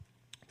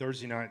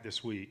Thursday night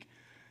this week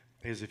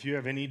is if you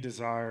have any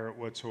desire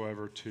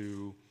whatsoever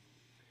to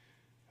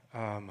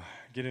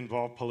get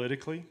involved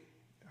politically,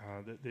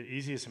 the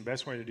easiest and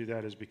best way to do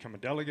that is become a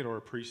delegate or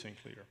a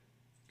precinct leader,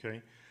 okay?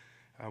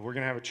 We're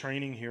going to have a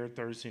training here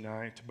Thursday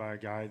night by a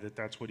guy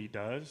that's what he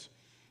does.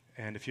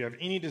 And if you have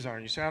any desire,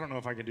 and you say, I don't know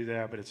if I can do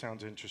that, but it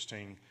sounds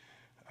interesting,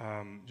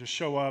 just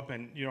show up,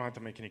 and you don't have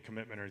to make any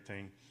commitment or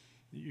anything.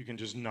 You can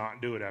just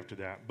not do it after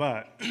that.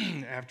 But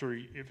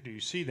if you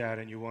see that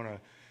and you want to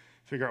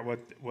figure out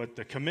what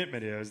the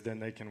commitment is, then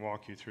they can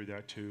walk you through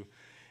that too.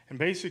 And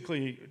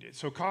basically,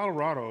 so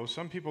Colorado,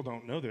 some people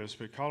don't know this,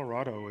 but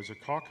Colorado is a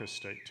caucus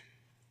state.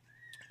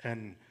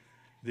 And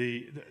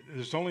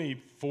there's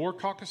only 4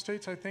 caucus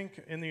states, I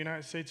think, in the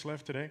United States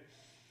left today.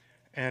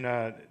 And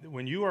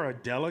when you are a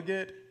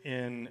delegate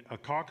in a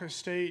caucus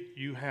state,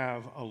 you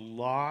have a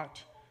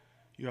lot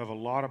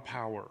of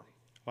power,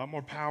 a lot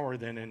more power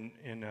than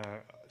in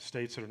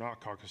states that are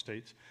not caucus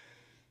states,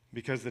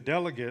 because the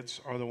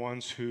delegates are the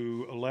ones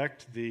who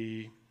elect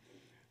the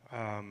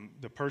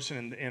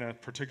person in a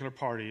particular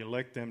party,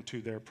 elect them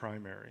to their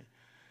primary.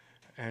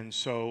 And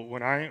so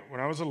when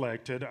I was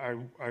elected,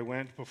 I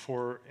went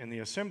before, in the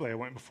assembly, I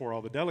went before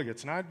all the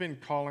delegates, and I'd been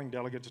calling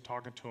delegates,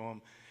 talking to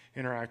them,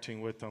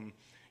 interacting with them,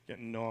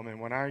 getting to know them. And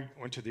when I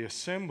went to the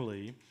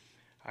assembly,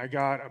 I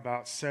got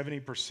about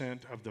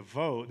 70% of the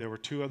vote. There were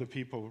 2 other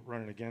people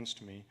running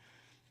against me,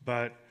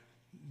 but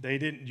they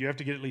didn't. You have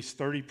to get at least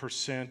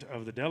 30%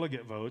 of the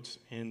delegate votes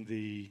in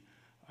the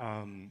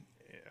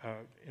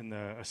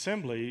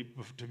assembly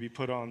to be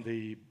put on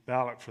the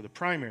ballot for the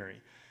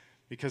primary.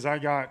 Because I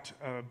got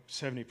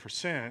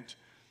 70%,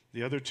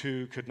 the other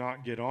 2 could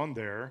not get on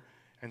there,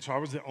 and so I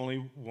was the only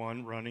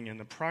one running in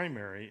the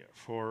primary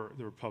for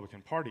the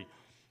Republican Party.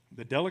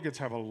 The delegates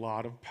have a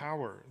lot of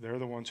power. They're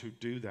the ones who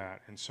do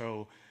that. And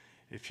so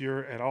if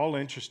you're at all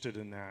interested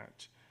in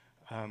that,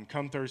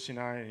 come Thursday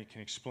night and you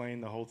can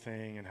explain the whole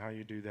thing and how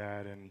you do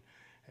that and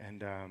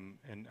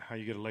how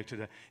you get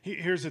elected.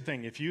 Here's the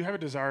thing. If you have a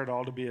desire at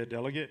all to be a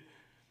delegate,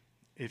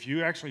 if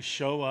you actually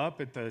show up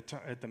at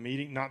the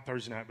meeting, not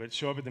Thursday night, but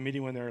show up at the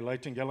meeting when they're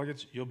electing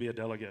delegates, you'll be a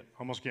delegate,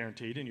 almost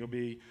guaranteed, and you'll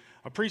be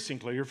a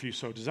precinct leader if you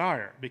so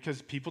desire,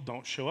 because people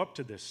don't show up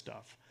to this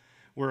stuff.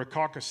 We're a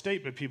caucus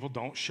state, but people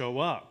don't show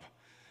up.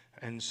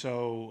 And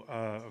so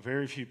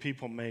very few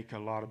people make a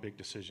lot of big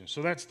decisions.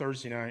 So that's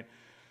Thursday night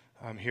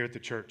here at the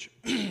church.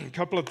 A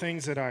couple of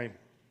things that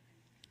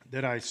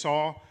I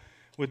saw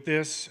with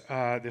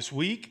this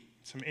week,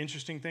 some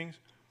interesting things.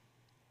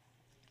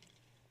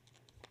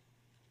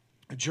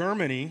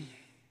 Germany,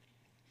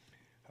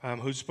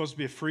 who's supposed to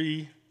be a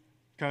free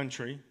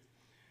country,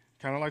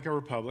 kind of like a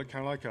republic,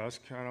 kind of like us,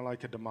 kind of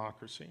like a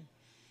democracy.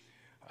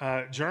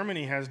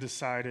 Germany has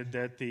decided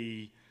that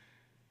the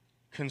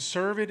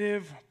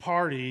conservative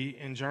party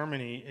in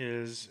Germany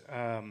is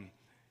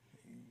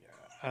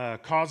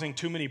causing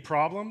too many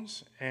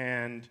problems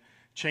and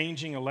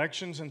changing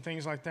elections and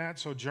things like that.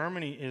 So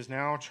Germany is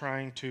now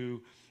trying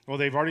to, well,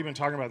 they've already been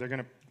talking about they're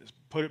going to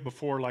put it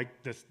before like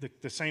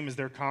the same as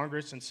their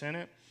Congress and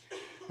Senate.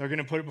 They're going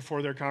to put it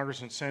before their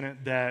Congress and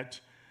Senate that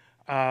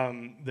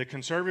the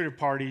conservative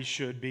party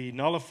should be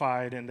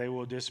nullified and they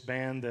will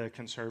disband the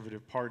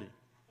conservative party.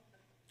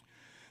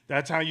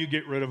 That's how you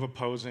get rid of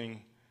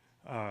opposing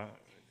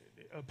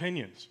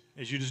opinions,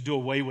 is you just do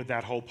away with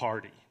that whole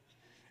party.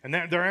 And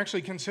they're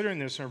actually considering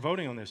this or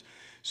voting on this.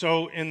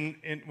 So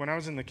when I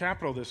was in the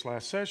Capitol this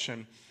last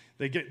session,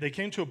 they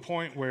came to a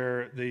point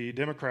where the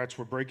Democrats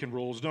were breaking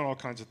rules, doing all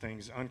kinds of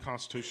things,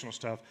 unconstitutional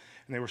stuff,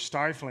 and they were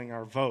stifling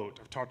our vote.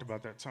 I've talked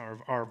about that,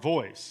 our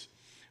voice.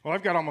 Well,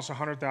 I've got almost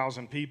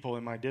 100,000 people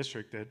in my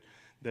district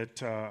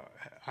that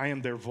I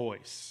am their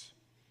voice.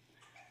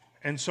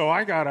 And so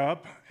I got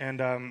up, and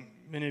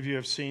many of you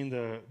have seen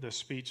the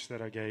speech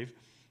that I gave,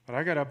 but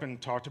I got up and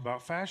talked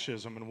about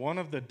fascism. And one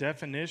of the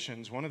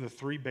definitions, one of the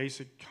 3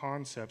 basic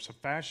concepts of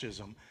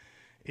fascism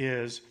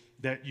is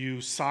that you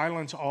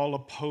silence all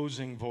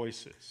opposing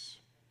voices.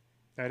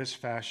 That is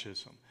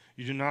fascism.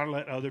 You do not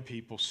let other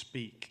people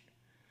speak.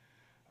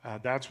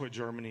 That's what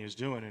Germany is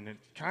doing, and it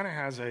kind of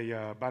has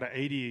about an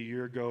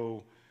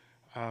 80-year-ago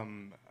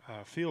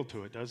feel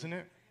to it, doesn't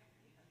it?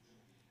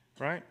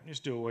 Right?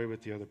 Just do away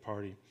with the other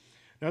party.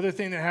 Another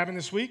thing that happened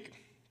this week,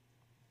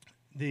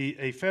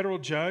 a federal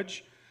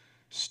judge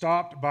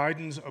stopped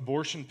Biden's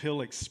abortion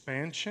pill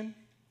expansion,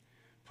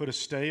 put a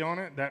stay on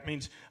it. That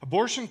means the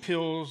abortion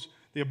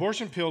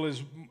pill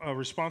is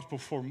responsible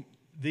for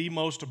the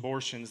most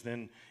abortions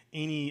than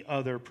any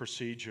other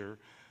procedure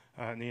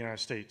in the United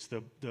States.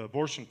 The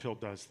abortion pill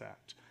does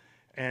that.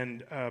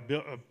 And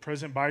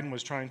President Biden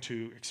was trying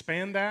to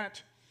expand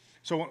that.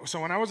 So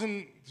when I was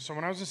in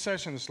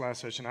session this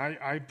last session,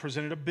 I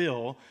presented a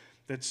bill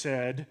that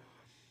said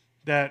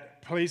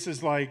that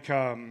places like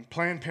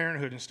Planned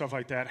Parenthood and stuff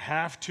like that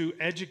have to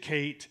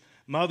educate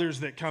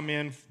mothers that come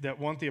in that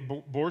want the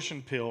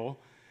abortion pill,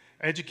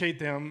 educate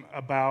them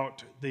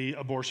about the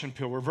abortion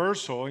pill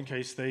reversal in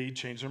case they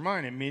change their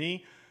mind. And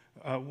many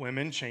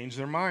women change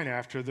their mind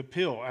after the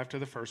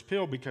first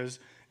pill, because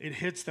it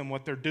hits them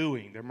what they're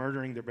doing. They're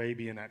murdering their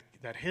baby, and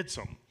that hits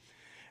them.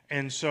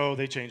 And so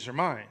they changed their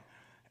mind.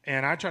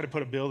 And I try to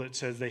put a bill that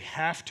says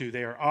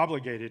they are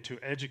obligated to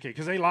educate,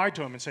 because they lie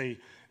to them and say,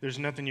 there's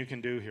nothing you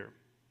can do here.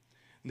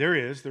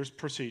 There's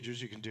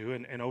procedures you can do,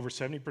 and over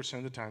 70%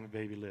 of the time the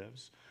baby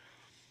lives.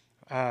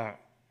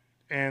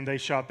 And they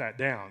shot that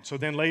down. So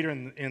then later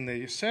in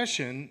the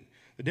session,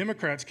 the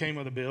Democrats came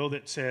with a bill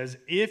that says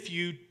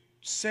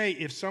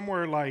if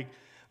somewhere like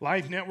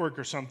Life Network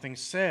or something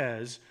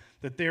says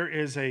that there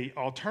is a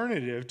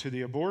alternative to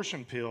the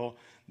abortion pill,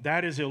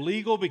 that is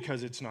illegal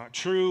because it's not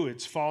true,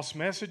 it's false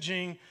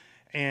messaging,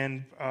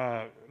 and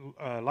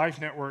Life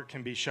Network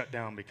can be shut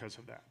down because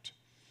of that.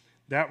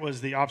 That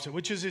was the opposite,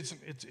 which is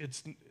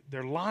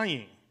they're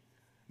lying.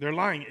 They're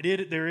lying.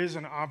 There is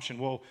an option.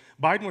 Well,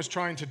 Biden was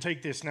trying to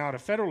take this now to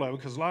federal level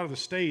because a lot of the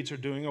states are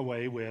doing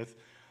away with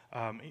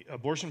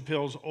abortion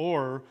pills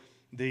or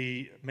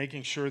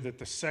making sure that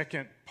the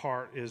second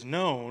part is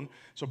known.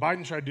 So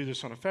Biden tried to do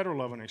this on a federal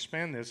level and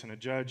expand this, and a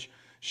judge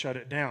shut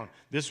it down.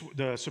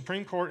 The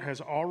Supreme Court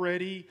has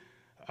already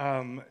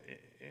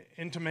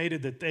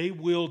intimated that they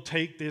will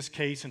take this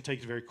case and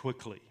take it very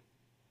quickly.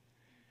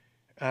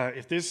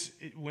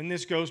 When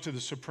this goes to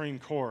the Supreme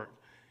Court,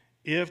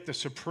 if the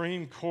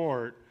Supreme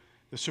Court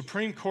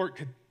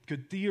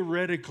could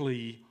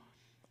theoretically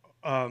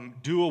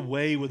do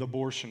away with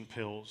abortion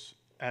pills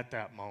at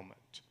that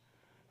moment.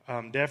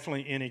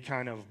 Definitely any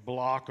kind of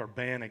block or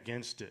ban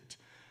against it.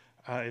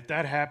 If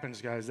that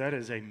happens, guys, that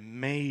is a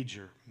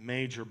major,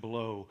 major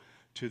blow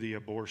to the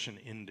abortion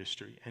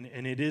industry.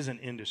 And it is an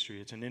industry.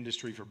 It's an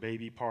industry for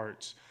baby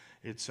parts.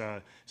 It's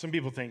some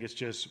people think it's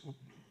just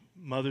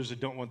mothers that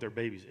don't want their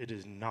babies. It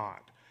is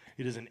not.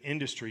 It is an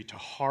industry to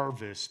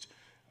harvest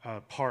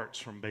parts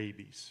from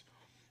babies.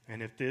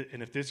 And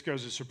if this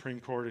goes to the Supreme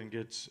Court and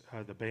gets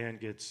the ban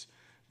gets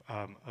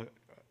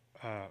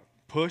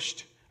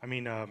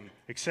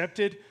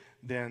accepted,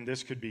 then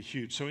this could be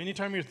huge. So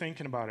anytime you're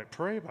thinking about it,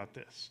 pray about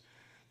this.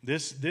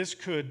 This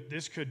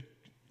could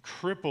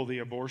cripple the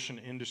abortion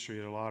industry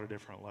at a lot of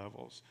different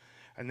levels.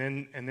 And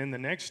then the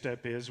next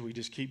step is we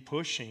just keep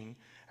pushing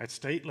at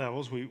state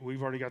levels.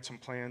 We've already got some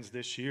plans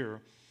this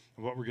year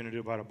of what we're going to do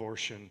about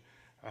abortion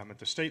at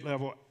the state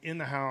level, in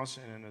the House,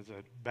 and as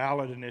a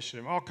ballot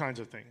initiative, all kinds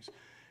of things.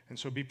 And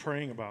so be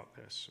praying about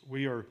this.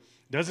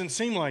 Doesn't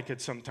seem like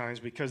it sometimes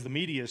because the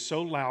media is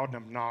so loud and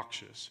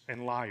obnoxious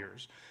and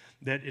liars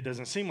that it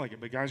doesn't seem like it.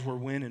 But guys, we're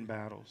winning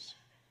battles.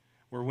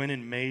 We're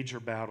winning major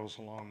battles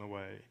along the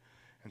way.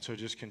 And so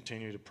just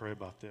continue to pray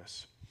about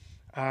this.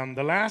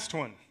 The last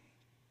one,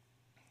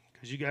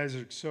 because you guys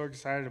are so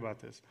excited about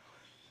this.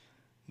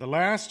 The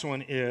last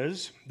one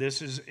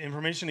this is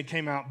information that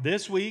came out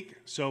this week.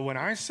 So when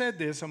I said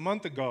this a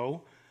month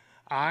ago,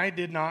 I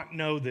did not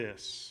know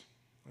this,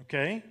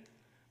 okay?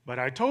 But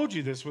I told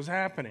you this was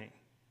happening.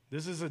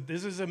 This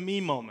is a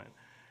me moment.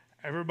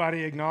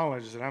 Everybody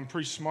acknowledges that I'm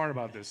pretty smart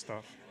about this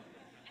stuff.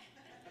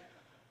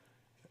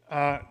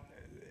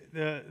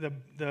 The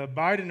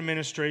Biden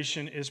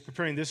administration is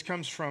preparing. This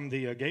comes from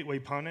the Gateway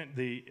Pundit.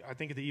 I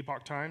think the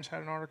Epoch Times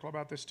had an article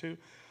about this too.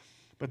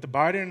 But the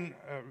Biden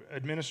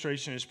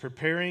administration is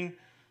preparing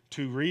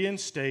to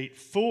reinstate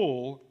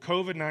full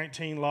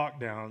COVID-19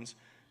 lockdowns,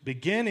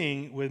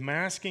 beginning with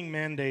masking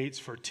mandates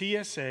for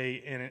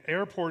TSA and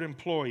airport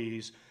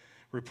employees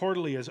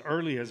reportedly as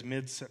early as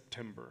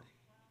mid-September.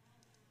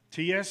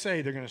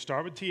 TSA, they're going to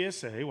start with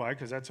TSA. Why?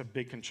 Because that's a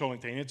big controlling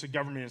thing. It's a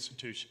government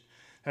institution.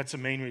 That's the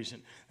main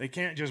reason. They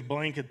can't just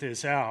blanket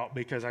this out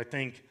because I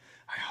believe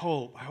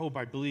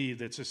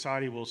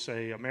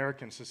that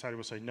American society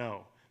will say,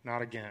 no,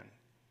 not again.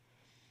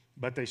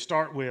 But they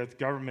start with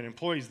government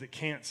employees that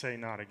can't say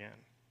not again.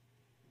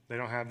 They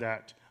don't have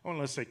that,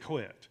 unless they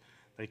quit.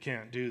 They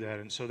can't do that.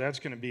 And so that's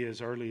going to be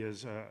as early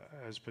as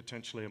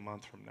potentially a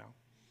month from now,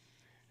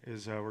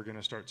 we're going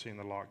to start seeing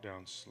the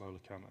lockdowns slowly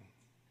coming.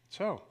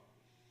 So,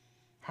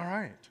 all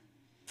right.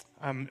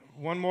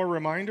 One more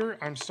reminder,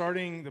 I'm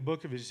starting the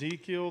book of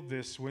Ezekiel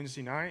this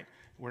Wednesday night.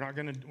 We're not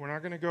going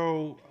to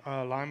go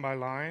line by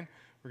line.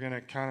 We're going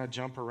to kind of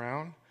jump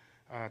around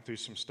through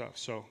some stuff.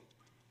 So,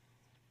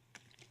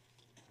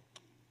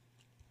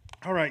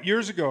 all right,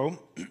 years ago,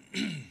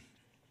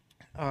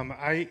 I'm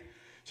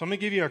going to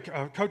give you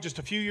just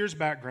a few years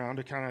background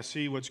to kind of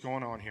see what's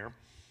going on here,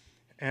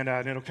 and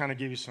it'll kind of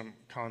give you some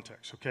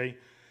context, okay?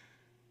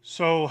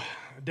 So,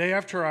 the day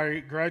after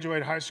I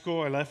graduated high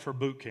school, I left for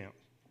boot camp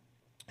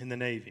in the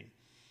Navy.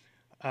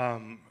 A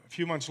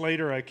few months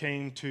later, I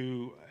came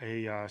to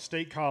a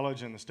state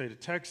college in the state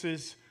of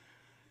Texas,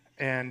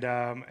 and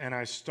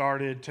I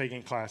started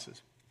taking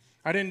classes.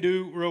 I didn't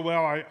do real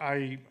well.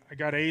 I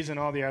got A's in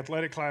all the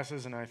athletic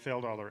classes, and I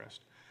failed all the rest.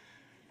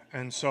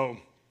 And so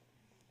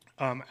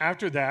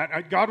after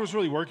that, God was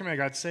really working me. I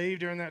got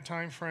saved during that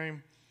time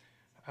frame.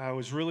 I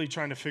was really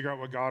trying to figure out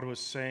what God was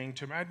saying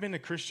to me. I'd been a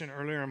Christian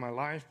earlier in my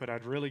life, but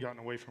I'd really gotten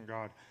away from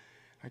God.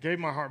 I gave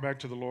my heart back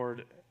to the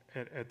Lord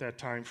at that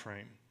time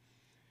frame.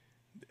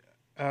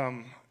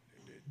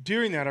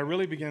 During that, I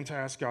really began to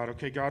ask God,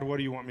 okay, God, what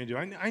do you want me to do?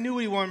 I knew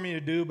what he wanted me to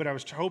do, but I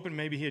was hoping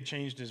maybe he had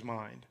changed his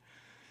mind.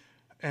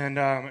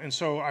 And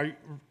so I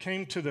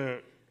came to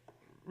the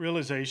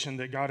realization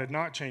that God had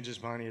not changed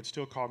his mind. He had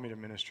still called me to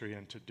ministry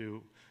and to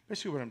do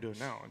basically what I'm doing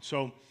now. And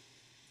so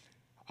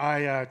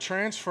I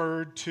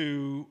transferred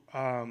to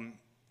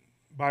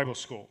Bible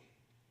school.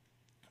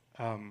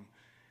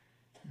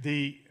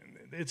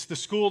 It's the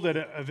school that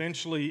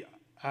eventually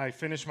I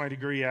finished my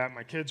degree at.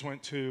 My kids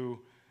went to,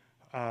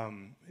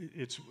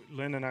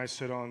 Lynn and I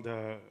sit on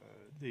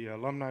the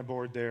alumni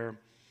board there.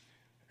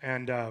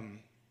 And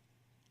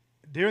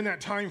during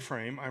that time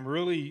frame, I'm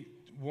really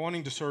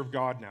wanting to serve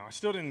God now. I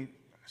still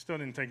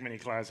didn't take many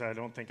classes. I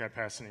don't think I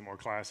passed any more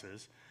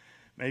classes.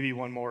 Maybe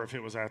one more if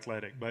it was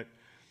athletic. But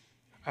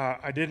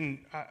I didn't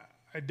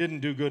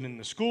do good in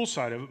the school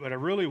side of it, but I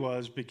really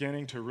was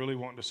beginning to really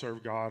want to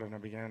serve God, and I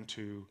began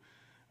to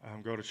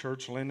go to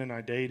church. Lynn and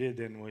I dated,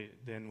 then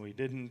we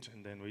didn't,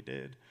 and then we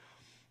did.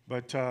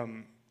 But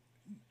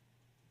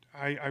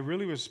I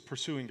really was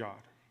pursuing God.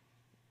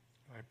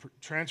 I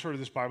transferred to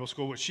this Bible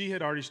school, which she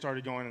had already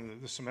started going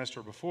in the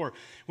semester before,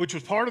 which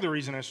was part of the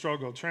reason I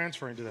struggled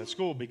transferring to that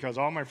school, because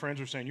all my friends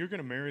were saying, you're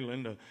going to marry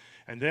Linda,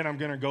 and then I'm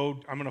going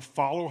to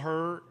follow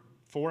her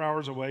 4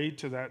 hours away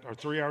to that, or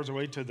 3 hours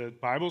away to the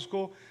Bible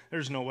school.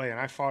 There's no way. And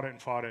I fought it,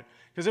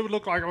 because it would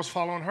look like I was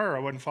following her. I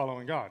wasn't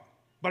following God.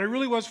 But I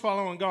really was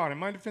following God. In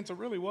my defense, I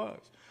really was.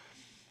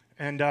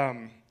 And,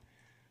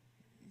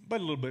 but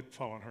a little bit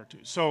following her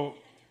too.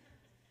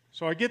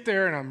 So I get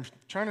there, and I'm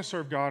trying to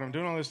serve God. I'm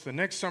doing all this. The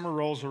next summer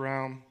rolls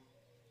around,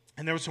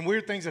 and there were some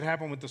weird things that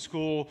happened with the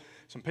school.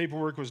 Some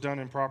paperwork was done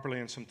improperly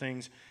and some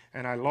things,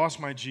 and I lost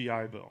my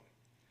GI Bill.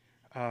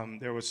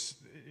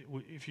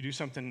 If you do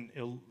something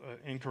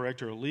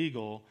incorrect or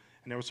illegal,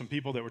 and there were some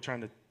people that were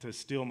trying to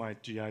steal my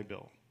GI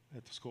Bill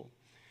at the school.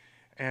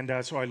 And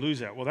so I lose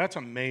that. Well, that's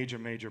a major,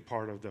 major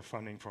part of the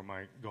funding for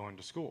my going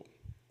to school.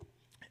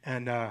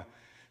 And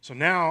so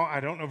now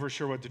I don't know for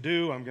sure what to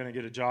do. I'm going to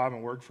get a job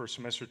and work for a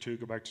semester 2,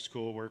 go back to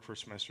school, work for a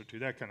semester 2,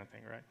 that kind of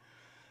thing,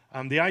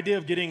 right? The idea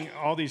of getting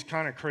all these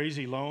kind of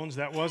crazy loans,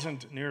 that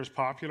wasn't near as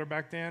popular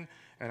back then,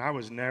 and I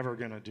was never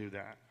going to do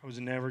that. I was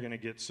never going to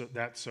get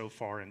so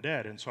far in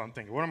debt. And so I'm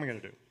thinking, what am I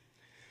going to do?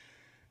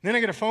 Then I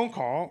get a phone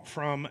call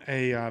from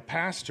a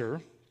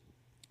pastor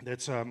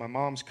that's my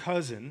mom's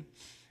cousin,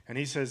 and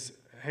he says,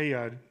 hey,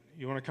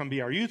 you want to come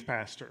be our youth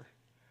pastor?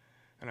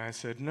 And I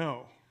said,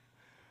 no.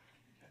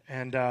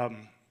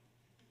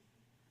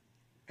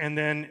 And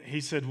then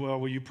he said, well,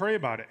 will you pray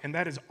about it? And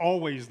that is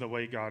always the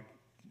way God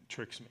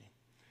tricks me,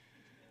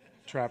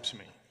 traps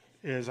me,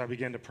 is I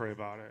began to pray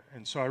about it.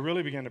 And so I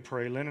really began to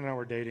pray. Lynn and I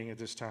were dating at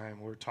this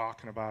time. We're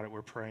talking about it.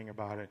 We're praying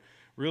about it.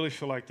 Really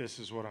feel like this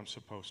is what I'm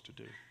supposed to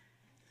do.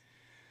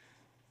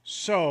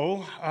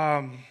 So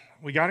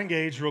we got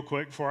engaged real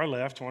quick before I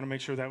left. I want to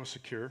make sure that was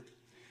secure.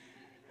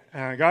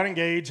 I got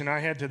engaged, and I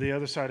head to the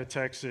other side of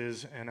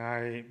Texas, and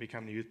I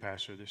become the youth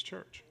pastor of this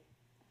church.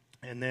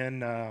 And then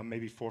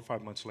maybe 4 or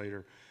 5 months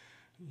later,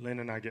 Lynn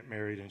and I get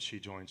married, and she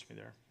joins me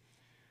there.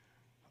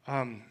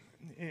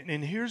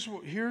 And here's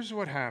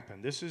what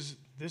happened. This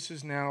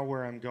is now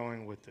where I'm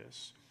going with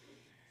this.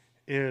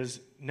 Is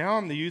now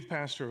I'm the youth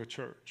pastor of a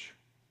church.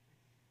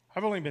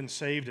 I've only been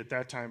saved at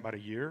that time about a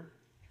year.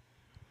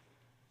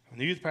 I'm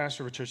the youth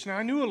pastor of a church. Now,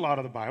 I knew a lot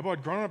of the Bible.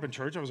 I'd grown up in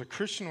church. I was a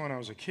Christian when I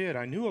was a kid.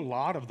 I knew a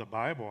lot of the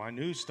Bible. I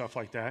knew stuff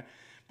like that.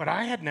 But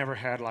I had never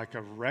had like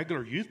a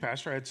regular youth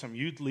pastor. I had some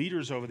youth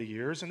leaders over the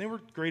years, and they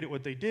were great at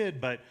what they did.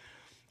 But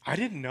I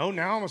didn't know.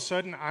 Now, all of a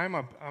sudden, I'm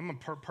a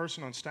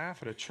person on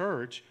staff at a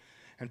church,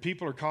 and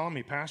people are calling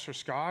me Pastor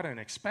Scott and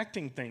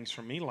expecting things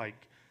from me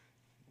like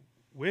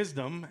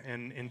wisdom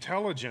and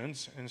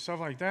intelligence and stuff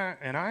like that.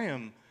 And I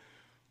am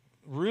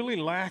really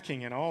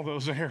lacking in all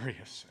those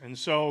areas. And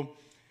so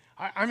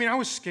I mean, I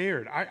was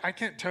scared. I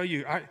can't tell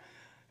you.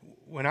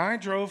 When I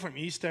drove from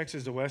East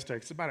Texas to West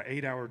Texas, it's about an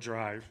 8-hour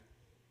drive,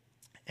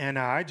 and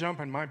I jump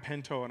in my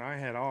Pinto and I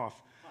head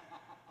off.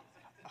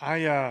 I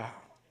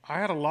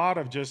had a lot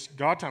of just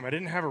God time. I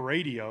didn't have a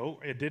radio.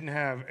 It didn't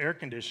have air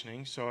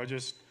conditioning, so I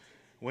just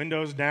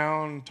windows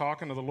down,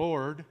 talking to the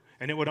Lord,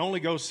 and it would only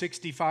go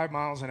 65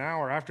 miles an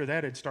hour. After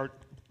that, it'd start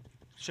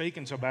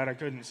shaking so bad I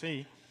couldn't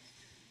see.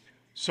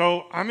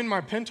 So I'm in my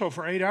Pinto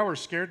for 8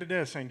 hours, scared to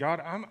death, saying, God,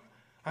 I'm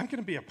going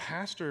to be a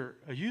pastor,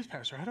 a youth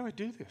pastor. How do I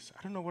do this?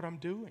 I don't know what I'm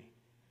doing.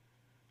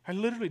 I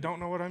literally don't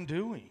know what I'm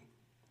doing.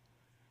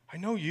 I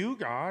know you,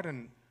 God,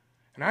 and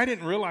I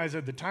didn't realize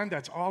at the time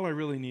that's all I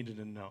really needed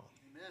to know.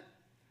 Amen.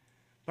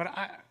 But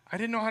I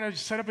didn't know how to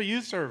set up a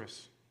youth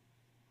service.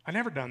 I'd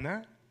never done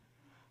that.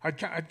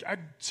 I'd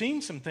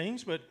seen some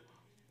things, but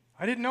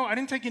I didn't know. I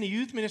didn't take any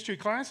youth ministry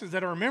classes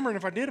that I remember, and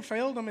if I did, I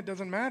failed them. It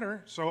doesn't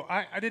matter. So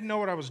I didn't know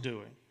what I was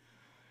doing.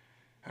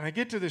 And I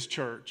get to this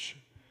church,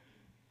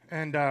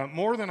 and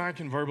more than I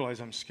can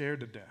verbalize, I'm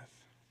scared to death.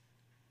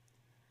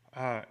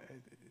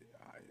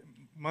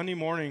 Monday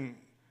morning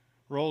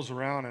rolls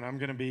around, and I'm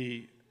going to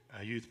be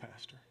a youth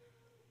pastor.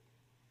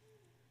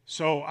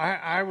 So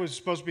I was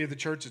supposed to be at the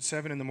church at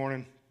 7 in the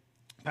morning.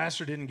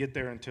 Pastor didn't get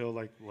there until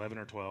like 11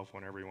 or 12,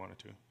 whenever he wanted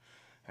to.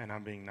 And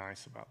I'm being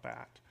nice about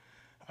that.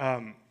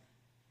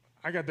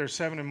 I got there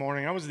 7 in the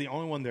morning. I was the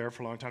only one there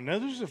for a long time. Now,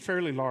 this is a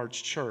fairly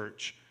large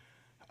church.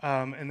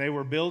 and they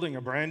were building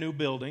a brand new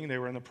building. They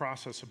were in the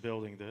process of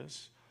building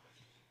this.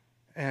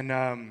 And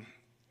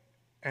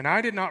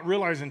I did not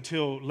realize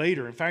until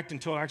later, in fact,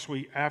 until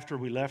actually after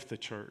we left the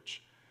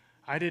church,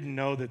 I didn't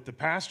know that the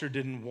pastor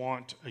didn't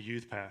want a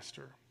youth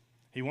pastor.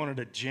 He wanted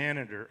a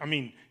janitor. I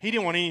mean, he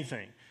didn't want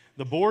anything.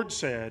 The board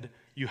said,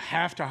 you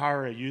have to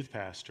hire a youth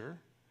pastor.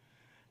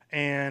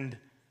 And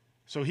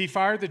so he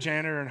fired the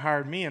janitor and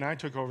hired me, and I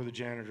took over the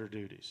janitor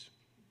duties.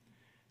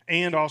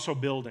 And also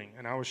building,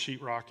 and I was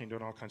sheetrocking,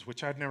 doing all kinds,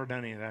 which I'd never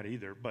done any of that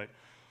either. But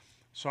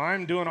so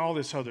I'm doing all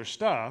this other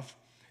stuff,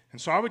 and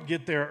so I would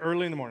get there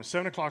early in the morning,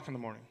 7 o'clock in the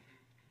morning.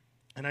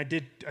 And I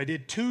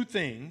did two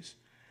things,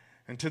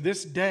 and to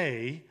this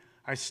day,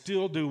 I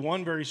still do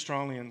one very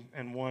strongly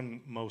and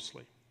one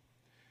mostly.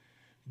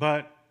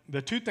 But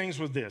the two things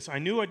were this. I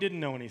knew I didn't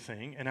know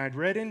anything, and I'd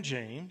read in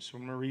James, I'm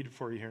going to read it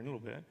for you here in a little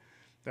bit,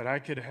 that I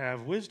could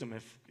have wisdom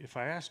if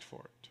I asked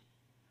for it.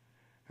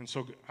 And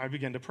so I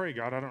began to pray,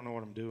 God, I don't know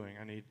what I'm doing.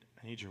 I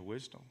need your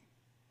wisdom.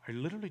 I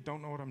literally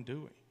don't know what I'm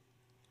doing.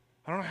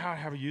 I don't know how to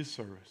have a youth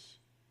service.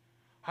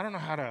 I don't know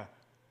how to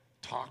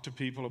talk to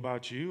people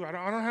about you. I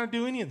don't know how to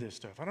do any of this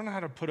stuff. I don't know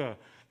how to put a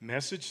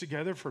message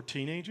together for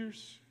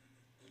teenagers.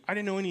 I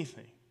didn't know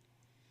anything.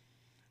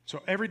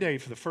 So every day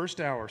for the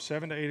first hour,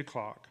 7 to 8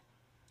 o'clock,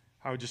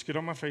 I would just get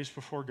on my face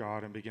before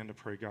God and begin to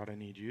pray, God, I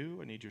need you.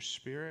 I need your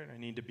Spirit. I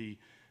need to be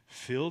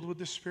filled with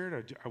the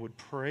Spirit. I would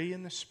pray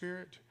in the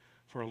Spirit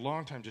for a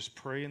long time, just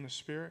pray in the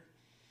Spirit.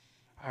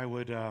 I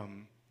would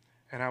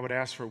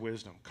ask for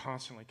wisdom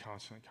constantly.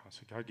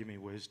 God, give me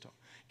wisdom.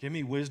 Give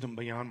me wisdom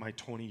beyond my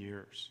 20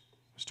 years.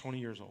 I was 20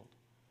 years old.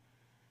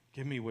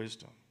 Give me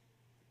wisdom.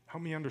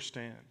 Help me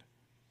understand.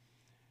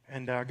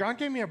 And God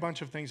gave me a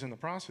bunch of things in the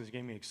process. He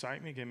gave me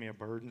excitement. He gave me a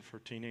burden for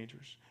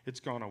teenagers.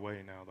 It's gone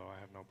away now, though. I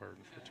have no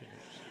burden for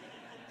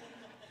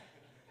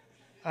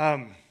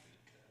teenagers.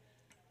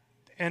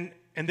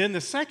 And then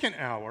the second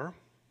hour,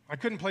 I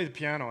couldn't play the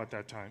piano at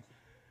that time.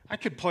 I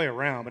could play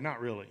around, but not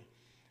really.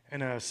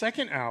 In a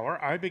second hour,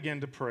 I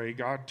began to pray,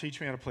 God, teach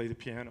me how to play the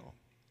piano.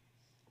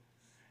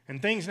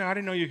 And things, now I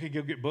didn't know you could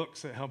go get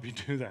books that help you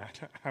do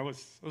that. I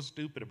was so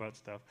stupid about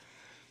stuff.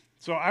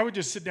 So I would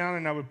just sit down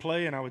and I would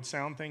play and I would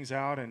sound things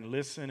out and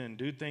listen and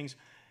do things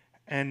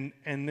and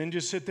then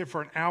just sit there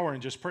for an hour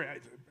and just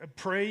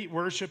pray,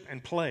 worship,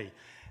 and play.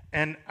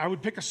 And I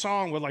would pick a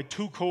song with like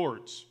 2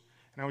 chords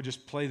and I would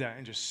just play that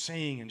and just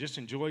sing and just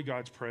enjoy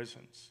God's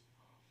presence.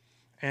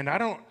 And I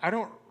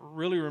don't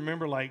really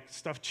remember like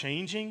stuff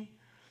changing,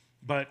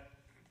 but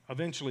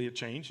eventually it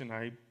changed and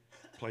I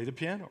played the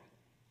piano.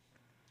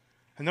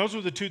 And those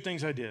were the 2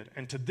 things I did.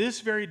 And to this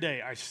very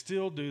day, I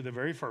still do the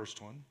very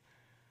first one.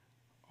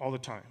 All the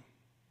time.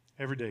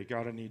 Every day,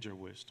 God, I need your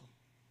wisdom.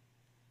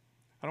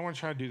 I don't want to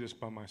try to do this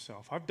by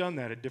myself. I've done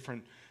that at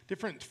different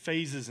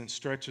phases and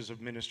stretches of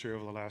ministry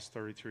over the last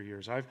 33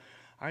 years.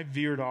 I've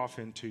veered off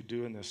into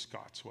doing this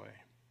Scott's way.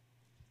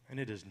 And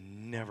it is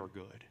never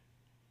good.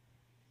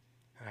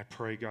 And I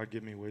pray, God,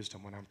 give me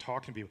wisdom when I'm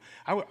talking to people.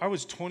 I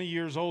was 20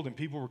 years old and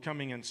people were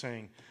coming and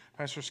saying,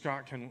 Pastor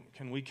Scott,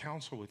 can we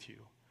counsel with you?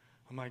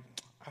 I'm like,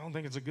 I don't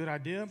think it's a good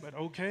idea, but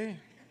okay.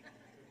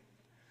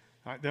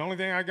 The only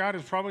thing I got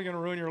is probably going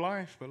to ruin your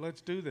life, but let's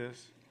do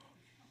this.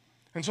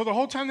 And so the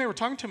whole time they were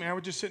talking to me, I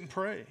would just sit and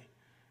pray.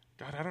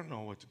 God, I don't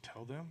know what to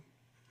tell them.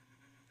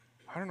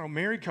 I don't know.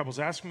 Married couples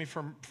asking me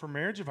for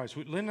marriage advice.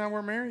 Lynn and I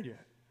weren't married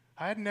yet.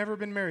 I had never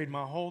been married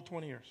my whole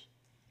 20 years.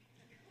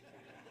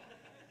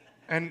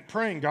 And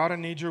praying, God, I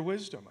need your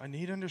wisdom. I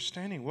need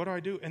understanding. What do I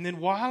do? And then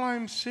while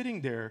I'm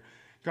sitting there,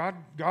 God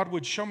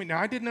would show me. Now,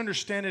 I didn't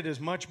understand it as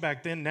much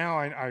back then. Now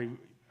I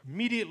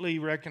immediately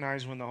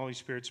recognize when the Holy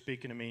Spirit's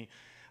speaking to me.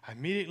 I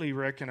immediately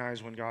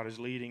recognize when God is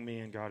leading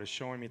me and God is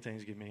showing me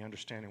things, giving me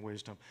understanding,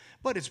 wisdom.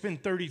 But it's been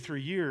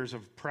 33 years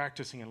of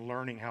practicing and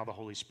learning how the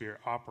Holy Spirit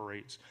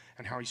operates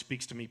and how he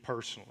speaks to me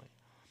personally.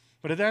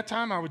 But at that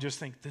time, I would just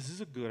think, this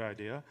is a good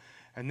idea.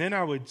 And then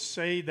I would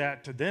say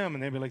that to them,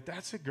 and they'd be like,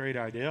 that's a great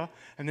idea.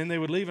 And then they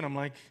would leave, and I'm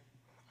like,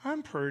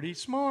 I'm pretty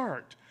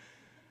smart.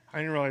 I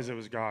didn't realize it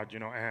was God,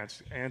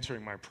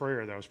 answering my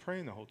prayer that I was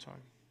praying the whole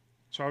time.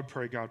 So I would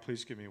pray, God,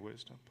 please give me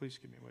wisdom. Please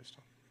give me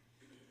wisdom.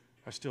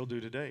 I still do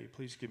today.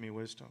 Please give me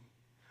wisdom.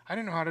 I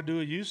didn't know how to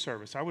do a youth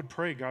service. I would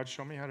pray, God,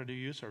 show me how to do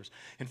youth service.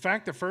 In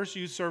fact, the first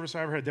youth service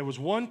I ever had, there was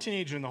one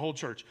teenager in the whole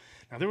church.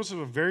 Now, there was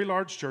a very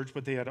large church,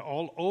 but they had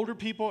all older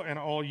people and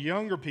all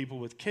younger people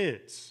with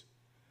kids.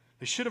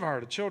 They should have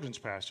hired a children's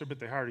pastor, but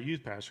they hired a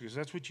youth pastor because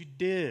that's what you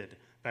did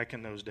back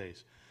in those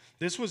days.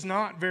 This was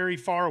not very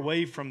far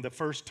away from the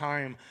first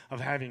time of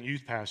having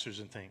youth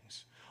pastors and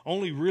things.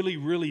 Only really,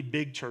 really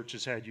big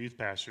churches had youth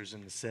pastors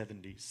in the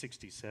 70s,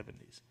 60s,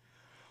 70s.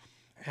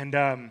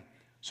 And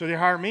so they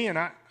hired me, and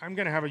I'm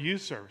going to have a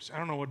youth service. I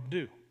don't know what to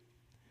do.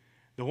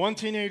 The one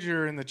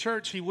teenager in the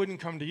church, he wouldn't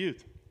come to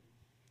youth.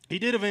 He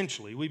did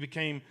eventually. We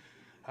became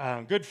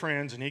good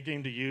friends, and he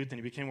came to youth, and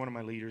he became one of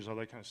my leaders, all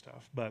that kind of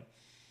stuff.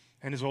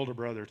 And his older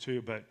brother,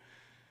 too. But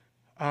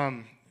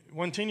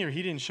one teenager,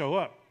 he didn't show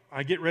up.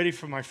 I get ready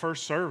for my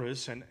first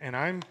service,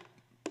 and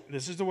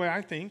this is the way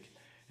I think.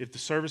 If the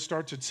service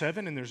starts at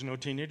 7 and there's no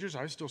teenagers,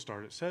 I still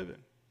start at 7.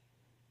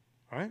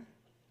 right?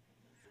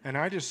 And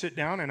I just sit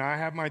down and I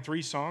have my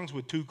 3 songs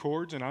with 2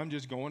 chords and I'm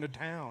just going to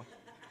town.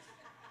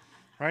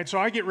 Right? So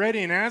I get ready,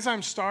 and as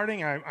I'm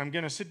starting, I'm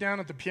going to sit down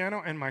at the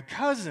piano, and my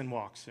cousin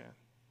walks in,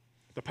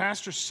 the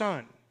pastor's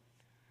son.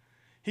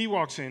 He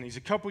walks in. He's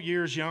a couple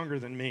years younger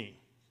than me,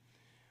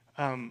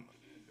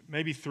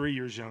 maybe 3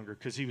 years younger,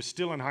 because he was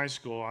still in high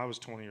school. I was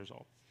 20 years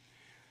old.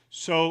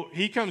 So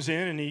he comes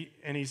in,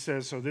 and he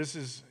says, so this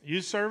is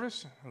youth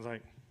service? I was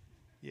like,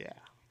 yeah.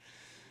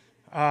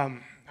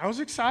 I was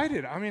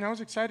excited. I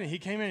was excited. He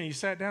came in, and he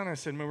sat down, and I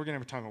said, man, we're going to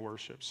have a time of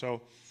worship.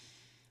 So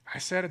I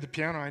sat at the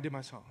piano, I did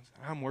my songs.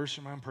 I'm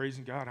worshiping, I'm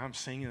praising God, I'm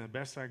singing the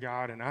best I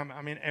got, and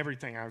I'm in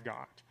everything I've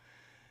got.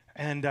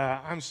 And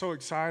I'm so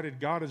excited.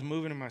 God is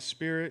moving in my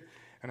spirit.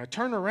 And I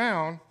turned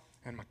around,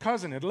 and my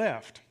cousin had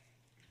left.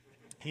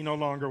 He no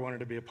longer wanted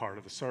to be a part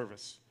of the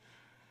service.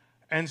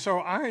 And so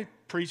I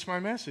preached my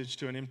message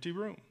to an empty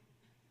room.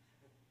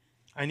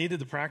 I needed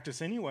the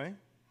practice anyway.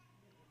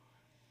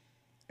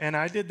 And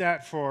I did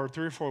that for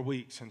 3 or 4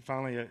 weeks, and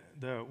finally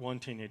the one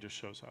teenager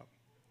shows up.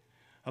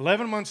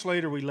 11 months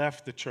later, we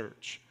left the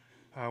church.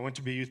 I went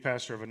to be youth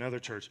pastor of another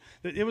church.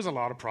 It was a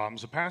lot of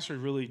problems. The pastor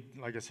really,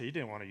 like I said, he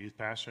didn't want a youth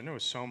pastor, and there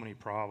was so many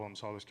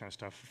problems, all this kind of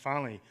stuff.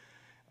 Finally,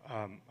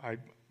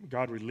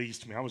 God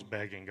released me. I was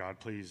begging God,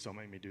 please don't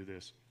make me do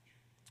this,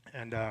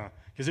 and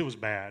because it was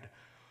bad.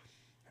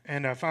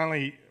 And I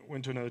finally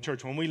went to another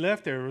church. When we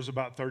left there was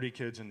about 30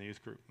 kids in the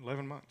youth group,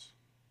 11 months.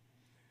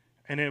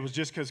 And it was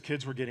just because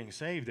kids were getting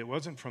saved. It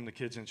wasn't from the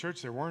kids in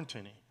church. There weren't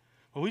any.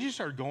 Well, we just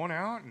started going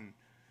out and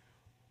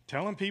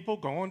telling people,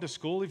 going to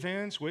school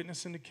events,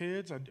 witnessing to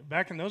kids.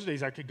 Back in those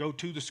days, I could go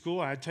to the school.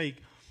 I'd take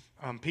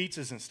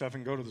pizzas and stuff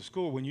and go to the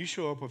school. When you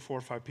show up with 4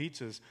 or 5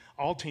 pizzas,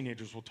 all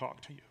teenagers will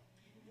talk to you.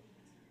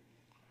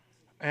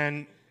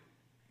 And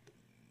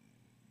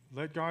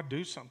let God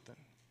do something.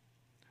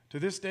 To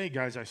this day,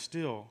 guys,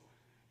 God,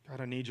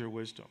 I need your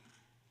wisdom.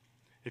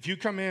 If you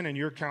come in and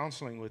you're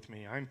counseling with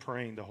me, I'm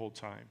praying the whole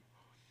time.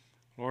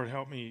 Lord,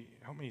 help me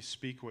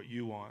speak what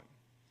you want.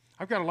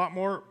 I've got a lot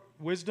more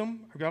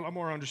wisdom, I've got a lot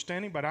more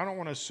understanding, but I don't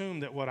want to assume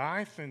that what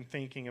I've been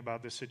thinking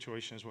about this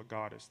situation is what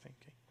God is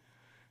thinking.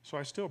 So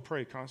I still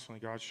pray constantly,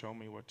 God, show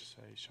me what to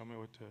say, show me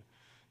what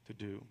to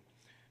do.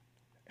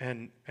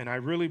 And I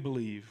really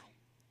believe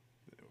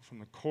from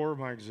the core of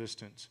my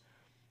existence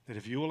that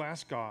if you will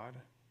ask God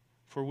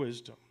for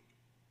wisdom,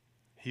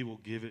 he will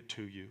give it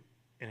to you,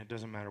 and it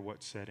doesn't matter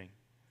what setting.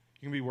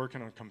 You can be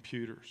working on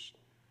computers.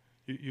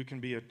 You can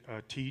be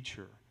a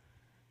teacher.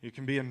 You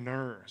can be a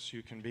nurse.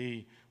 You can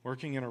be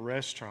working in a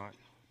restaurant.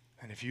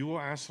 And if you will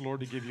ask the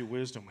Lord to give you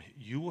wisdom,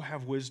 you will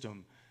have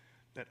wisdom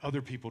that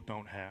other people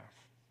don't have.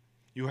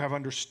 You have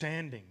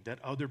understanding that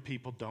other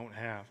people don't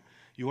have.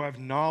 You have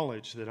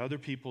knowledge that other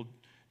people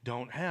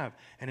don't have.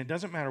 And it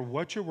doesn't matter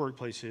what your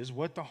workplace is,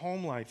 what the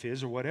home life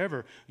is, or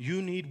whatever.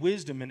 You need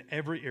wisdom in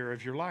every area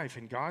of your life.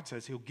 And God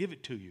says he'll give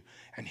it to you.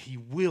 And he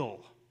will.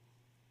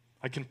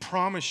 I can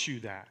promise you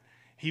that.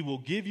 He will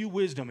give you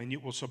wisdom, and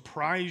it will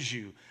surprise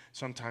you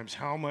sometimes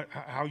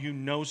how you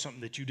know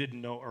something that you didn't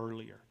know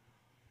earlier.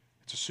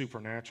 It's a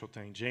supernatural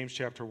thing. James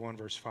chapter 1,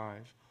 verse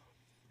 5.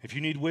 If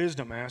you need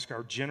wisdom, ask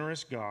our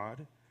generous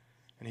God,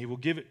 and he will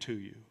give it to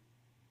you.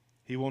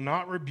 He will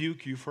not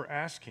rebuke you for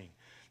asking.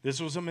 This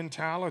was a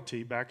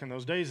mentality back in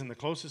those days, and the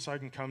closest I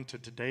can come to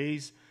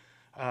today's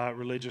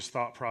religious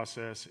thought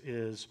process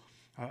is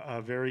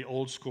a very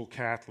old school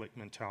Catholic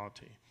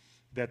mentality.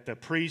 That the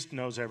priest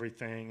knows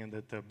everything and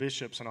that the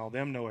bishops and all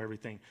them know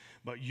everything,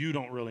 but you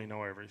don't really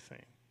know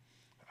everything.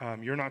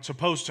 You're not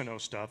supposed to know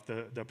stuff.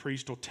 The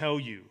priest will tell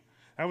you.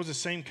 That was the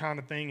same kind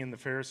of thing in the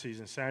Pharisees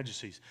and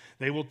Sadducees.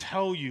 They will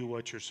tell you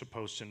what you're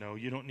supposed to know.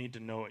 You don't need to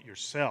know it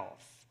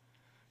yourself.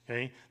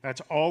 Okay?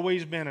 That's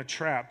always been a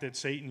trap that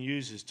Satan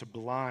uses to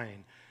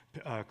blind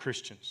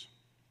Christians.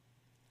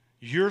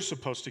 You're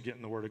supposed to get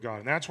in the Word of God,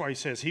 and that's why he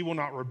says he will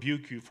not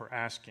rebuke you for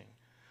asking.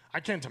 I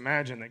can't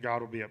imagine that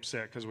God will be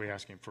upset because we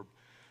ask him for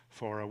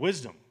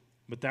wisdom.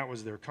 But that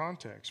was their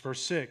context.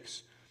 Verse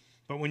 6,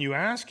 but when you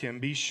ask him,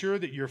 be sure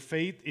that your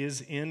faith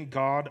is in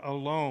God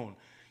alone.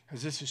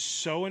 Because this is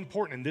so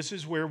important, and this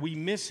is where we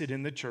miss it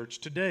in the church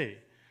today.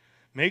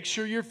 Make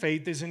sure your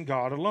faith is in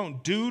God alone.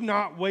 Do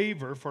not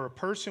waver, for a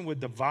person with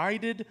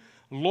divided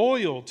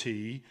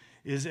loyalty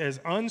is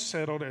as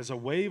unsettled as a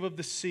wave of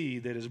the sea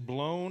that is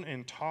blown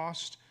and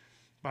tossed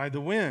by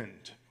the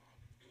wind.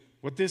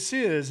 What this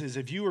is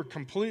if you are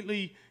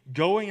completely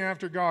going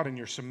after God and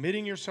you're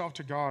submitting yourself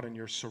to God and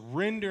you're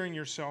surrendering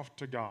yourself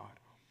to God,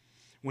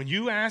 when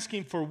you ask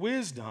him for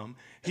wisdom,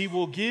 he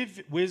will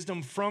give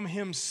wisdom from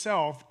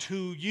himself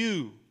to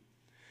you.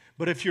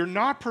 But if you're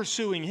not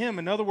pursuing him,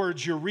 in other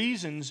words, your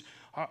reasons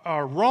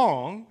are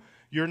wrong,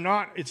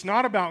 it's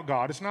not about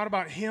God, it's not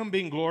about him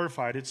being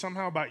glorified, it's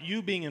somehow about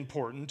you being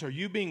important or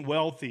you being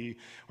wealthy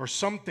or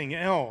something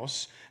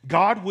else,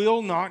 God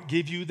will not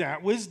give you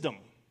that wisdom.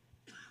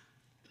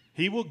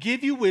 He will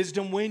give you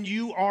wisdom when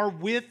you are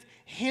with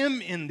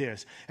him in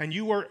this. And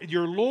your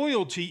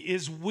loyalty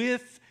is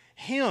with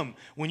him.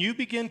 When you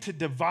begin to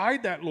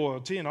divide that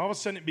loyalty and all of a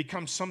sudden it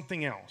becomes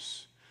something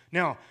else.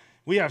 Now,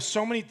 We have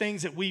so many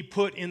things that we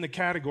put in the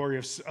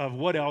category of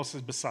what else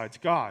is besides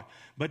God.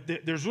 But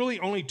there's really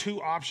only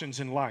two options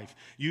in life.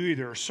 You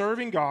either are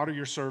serving God or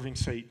you're serving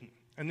Satan.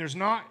 And there's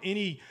not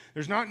any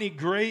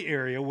gray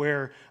area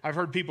where I've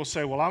heard people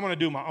say, well, I'm going to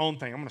do my own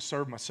thing. I'm going to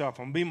serve myself.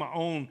 I'm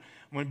going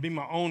to be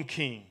my own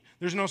king.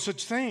 There's no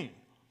such thing.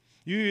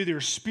 You're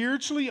either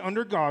spiritually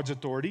under God's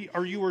authority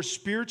or you are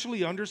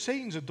spiritually under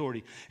Satan's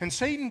authority. And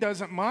Satan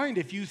doesn't mind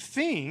if you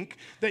think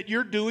that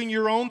you're doing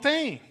your own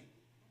thing.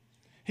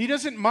 He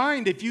doesn't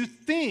mind if you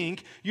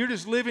think you're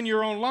just living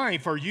your own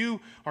life or you're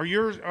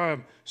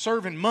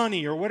serving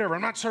money or whatever.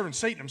 I'm not serving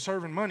Satan, I'm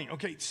serving money.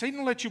 Okay, Satan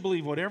will let you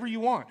believe whatever you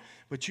want,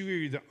 but you're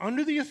either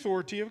under the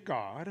authority of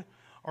God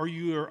or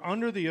you are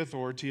under the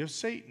authority of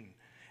Satan.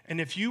 And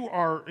if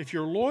your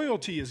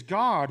loyalty is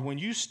God, when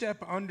you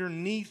step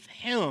underneath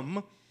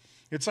him,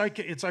 it's like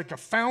a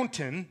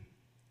fountain.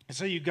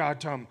 Say you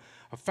got a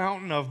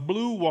fountain of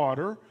blue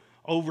water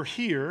over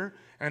here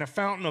and a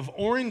fountain of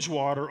orange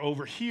water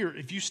over here.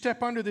 If you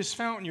step under this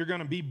fountain, you're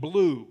going to be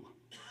blue.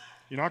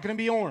 You're not going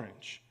to be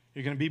orange.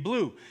 You're going to be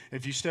blue.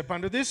 If you step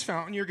under this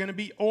fountain, you're going to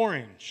be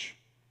orange.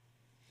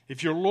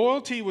 If your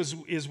loyalty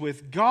is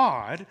with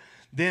God,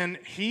 then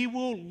he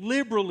will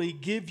liberally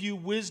give you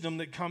wisdom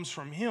that comes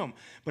from him.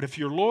 But if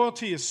your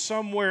loyalty is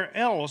somewhere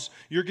else,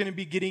 you're going to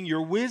be getting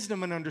your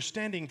wisdom and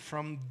understanding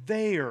from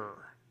there.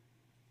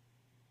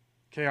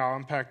 Okay, I'll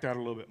unpack that a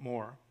little bit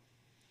more.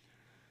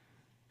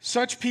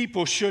 Such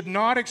people should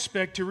not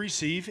expect to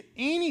receive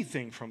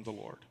anything from the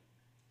Lord.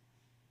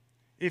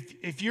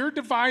 If you're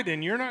divided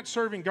and you're not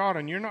serving God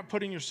and you're not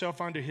putting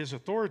yourself under his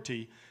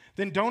authority,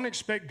 then don't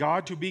expect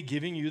God to be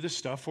giving you the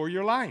stuff for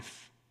your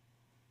life.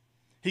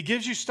 He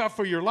gives you stuff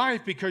for your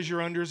life because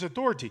you're under his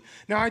authority.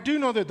 Now, I do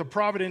know that the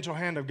providential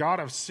hand of God,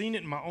 I've seen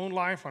it in my own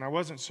life when I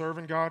wasn't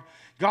serving God.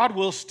 God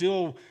will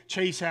still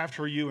chase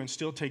after you and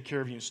still take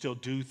care of you and still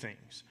do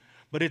things.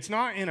 But it's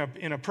not in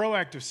a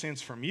proactive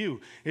sense from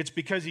you. It's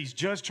because he's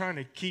just trying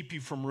to keep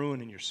you from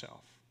ruining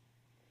yourself.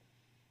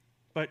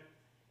 But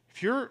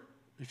if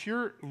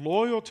you're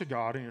loyal to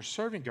God and you're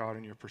serving God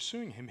and you're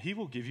pursuing him, he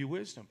will give you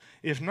wisdom.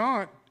 If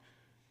not,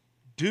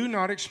 do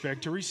not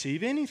expect to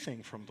receive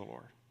anything from the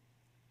Lord.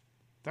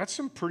 That's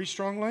some pretty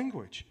strong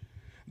language.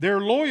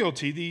 Their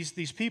loyalty,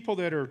 these people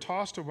that are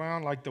tossed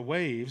around like the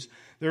waves,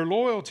 their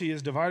loyalty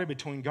is divided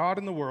between God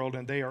and the world,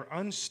 and they are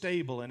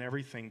unstable in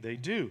everything they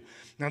do.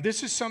 Now,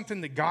 this is something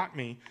that got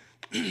me.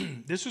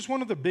 This is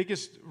one of the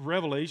biggest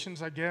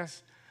revelations, I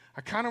guess.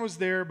 I kind of was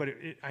there, but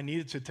I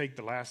needed to take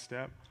the last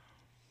step.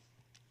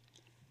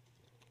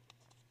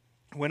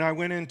 When I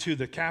went into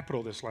the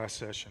Capitol this last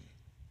session,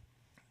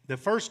 the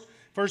first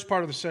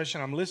part of the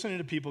session, I'm listening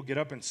to people get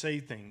up and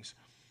say things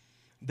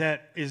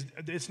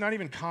it's not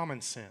even common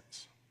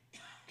sense.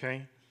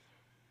 Okay?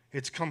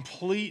 It's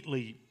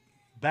completely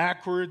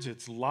backwards,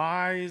 it's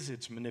lies,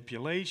 it's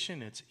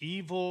manipulation, it's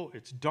evil,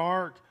 it's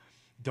dark,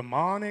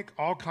 demonic,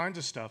 all kinds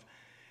of stuff.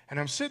 And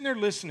I'm sitting there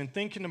listening,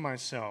 thinking to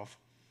myself,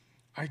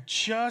 I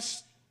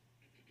just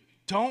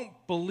don't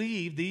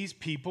believe these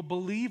people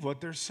believe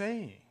what they're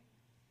saying.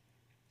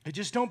 I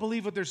just don't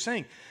believe what they're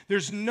saying.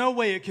 There's no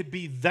way it could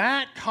be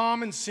that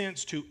common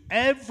sense to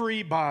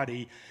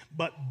everybody,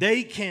 but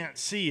they can't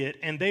see it,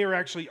 and they are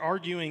actually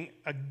arguing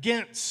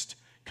against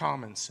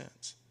common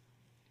sense.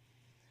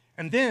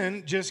 And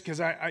then, just because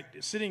I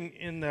sitting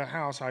in the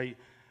house,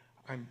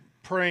 I'm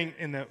praying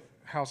in the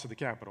house of the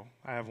Capitol.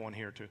 I have one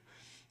here too.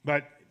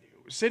 But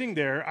sitting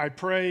there, I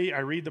pray,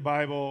 I read the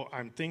Bible,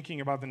 I'm thinking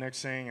about the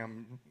next thing,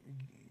 I'm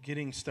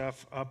getting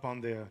stuff up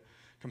on the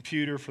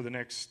computer for the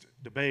next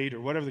debate or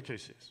whatever the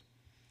case is.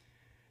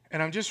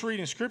 And I'm just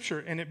reading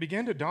Scripture, and it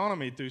began to dawn on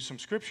me through some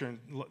Scripture, and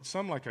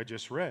some like I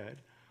just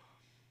read,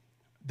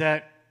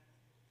 that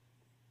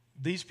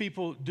these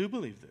people do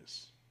believe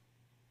this.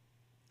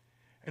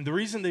 And the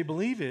reason they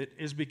believe it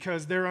is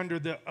because they're under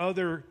the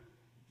other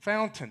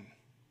fountain.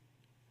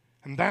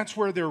 And that's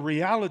where their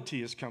reality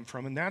has come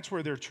from, and that's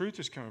where their truth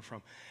is coming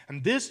from.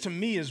 And this, to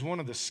me, is one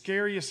of the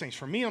scariest things.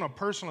 For me, on a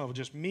personal level,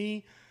 just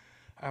me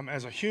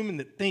as a human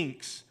that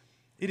thinks,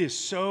 it is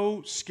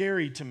so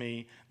scary to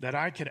me that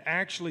I could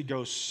actually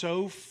go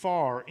so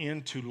far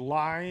into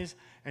lies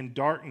and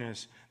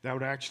darkness that I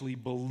would actually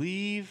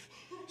believe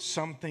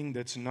something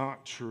that's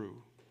not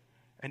true.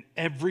 And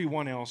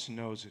everyone else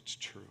knows it's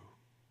true.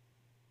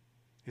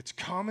 It's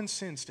common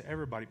sense to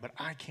everybody, but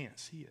I can't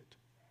see it.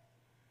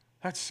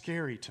 That's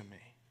scary to me.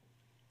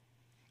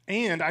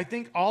 And I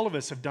think all of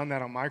us have done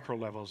that on micro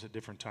levels at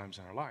different times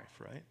in our life,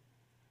 right?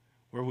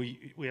 Where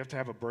we have to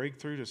have a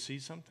breakthrough to see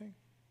something.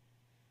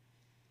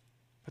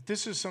 But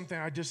this is something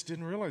I just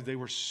didn't realize. They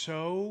were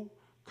so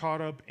caught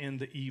up in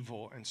the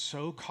evil and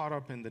so caught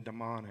up in the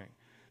demonic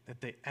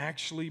that they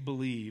actually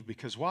believe,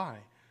 because why?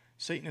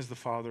 Satan is the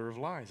father of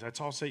lies.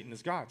 That's all Satan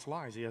has got. It's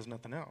lies. He has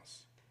nothing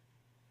else.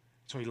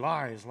 So he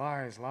lies.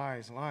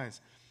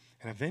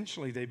 And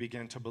eventually they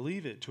begin to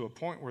believe it to a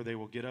point where they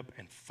will get up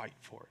and fight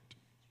for it.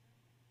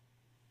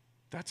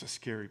 That's a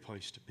scary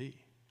place to be.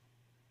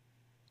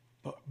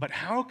 But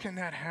how can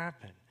that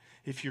happen?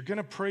 If you're going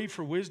to pray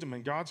for wisdom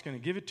and God's going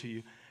to give it to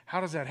you, How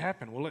does that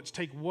happen? Well, let's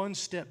take one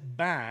step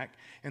back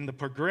in the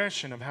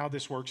progression of how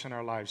this works in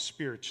our lives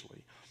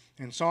spiritually.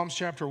 In Psalms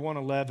chapter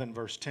 111,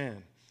 verse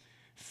 10,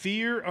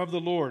 fear of the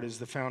Lord is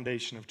the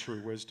foundation of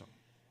true wisdom.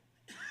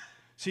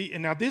 See,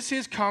 and now this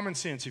is common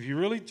sense. If you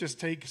really just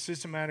take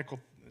systematic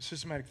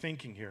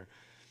thinking here,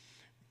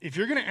 if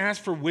you're going to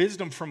ask for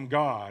wisdom from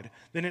God,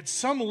 then at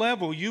some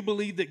level you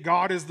believe that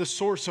God is the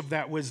source of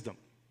that wisdom.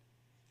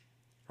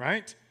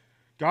 Right?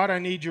 God, I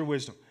need your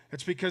wisdom.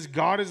 It's because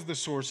God is the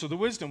source of the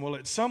wisdom. Well,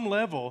 at some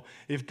level,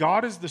 if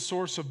God is the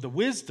source of the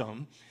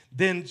wisdom,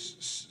 then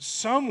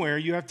somewhere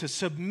you have to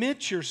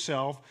submit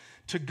yourself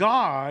to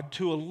God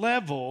to a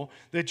level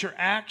that you're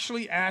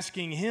actually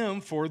asking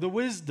Him for the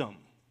wisdom.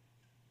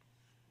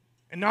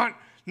 And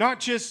not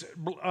just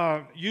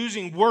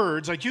using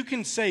words. Like you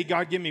can say,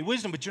 God, give me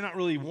wisdom, but you're not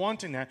really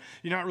wanting that.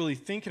 You're not really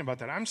thinking about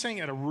that. I'm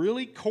saying at a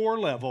really core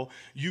level,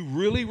 you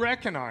really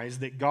recognize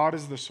that God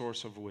is the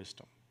source of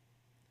wisdom.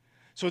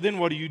 So then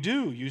what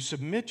do? You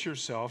submit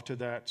yourself to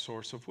that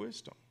source of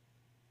wisdom.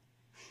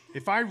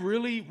 If I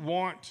really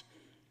want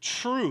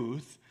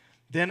truth,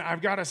 then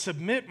I've got to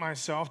submit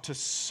myself to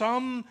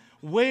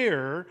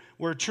somewhere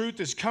where truth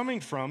is coming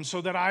from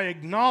so that I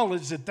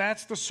acknowledge that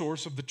that's the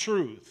source of the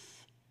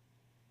truth.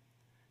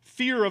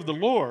 Fear of the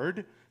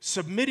Lord,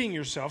 submitting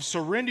yourself,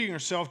 surrendering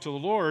yourself to the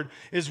Lord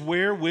is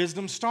where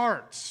wisdom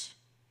starts.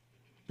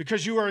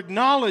 Because you are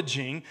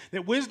acknowledging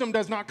that wisdom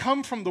does not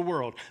come from the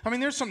world. I mean,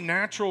 there's some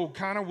natural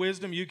kind of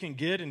wisdom you can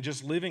get in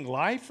just living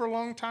life for a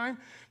long time.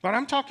 But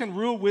I'm talking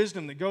real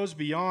wisdom that goes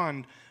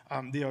beyond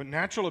the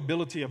natural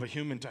ability of a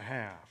human to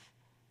have.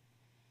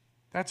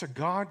 That's a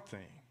God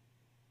thing.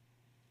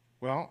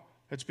 Well,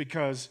 it's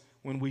because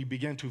when we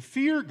begin to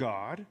fear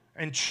God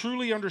and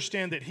truly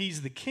understand that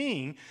He's the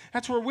King,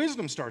 that's where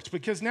wisdom starts.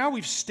 Because now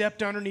we've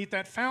stepped underneath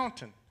that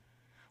fountain.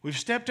 We've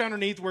stepped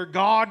underneath where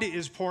God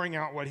is pouring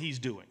out what He's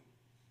doing.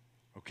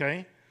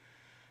 Okay?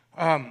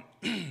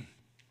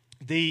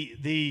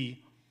 The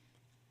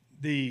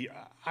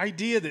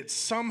idea that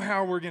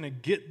somehow we're going to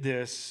get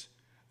this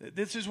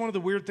is one of the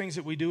weird things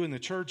that we do in the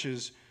church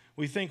is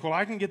we think, well,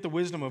 I can get the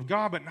wisdom of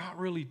God, but not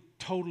really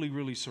totally,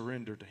 really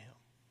surrender to Him.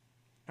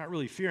 Not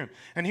really fear Him.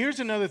 And here's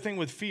another thing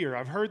with fear.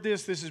 I've heard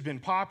this has been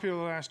popular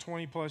the last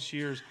 20 plus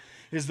years,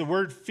 is the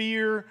word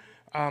fear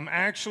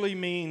actually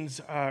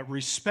means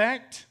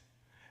respect,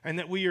 and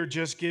that we are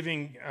just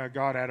giving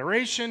God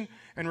adoration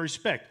and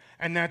respect.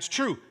 And that's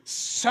true.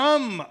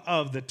 Some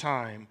of the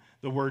time,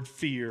 the word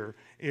fear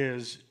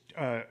is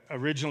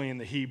originally in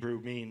the Hebrew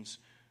means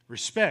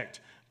respect.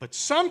 But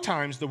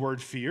sometimes the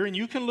word fear, and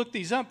you can look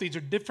these up, these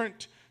are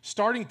different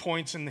starting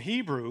points in the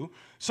Hebrew.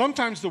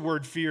 Sometimes the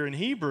word fear in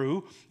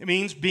Hebrew, it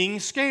means being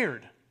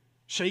scared,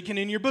 shaking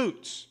in your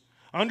boots,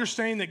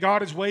 understanding that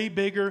God is way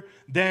bigger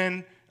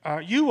than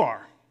you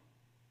are.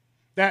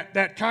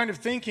 That kind of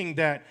thinking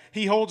that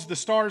He holds the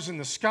stars in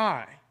the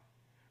sky,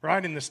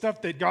 right? And the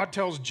stuff that God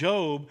tells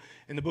Job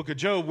in the book of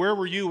Job, where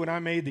were you when I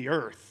made the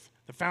earth,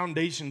 the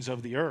foundations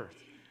of the earth?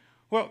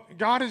 Well,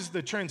 God is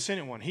the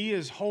transcendent one. He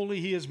is holy,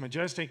 He is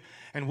majestic,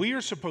 and we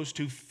are supposed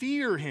to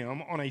fear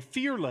Him on a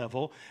fear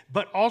level,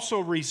 but also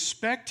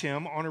respect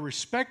Him on a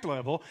respect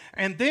level,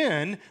 and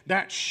then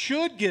that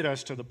should get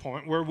us to the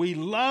point where we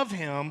love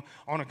Him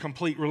on a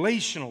complete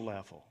relational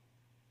level.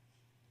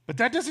 But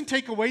that doesn't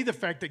take away the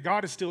fact that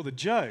God is still the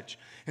judge.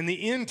 In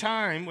the end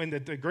time, when the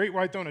great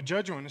white throne of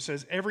judgment, it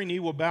says every knee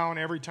will bow and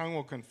every tongue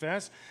will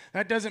confess,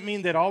 that doesn't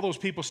mean that all those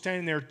people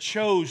standing there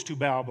chose to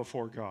bow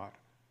before God.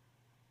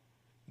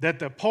 That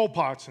the Pol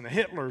Pots and the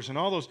Hitlers and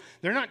all those,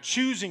 they're not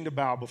choosing to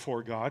bow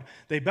before God.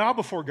 They bow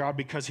before God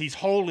because He's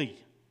holy.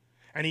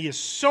 And He is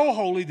so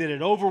holy that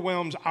it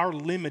overwhelms our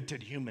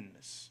limited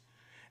humanness.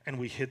 And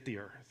we hit the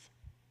earth.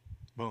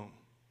 Boom.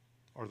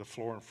 Or the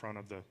floor in front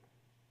of the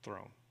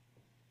throne.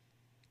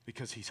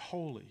 Because He's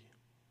holy.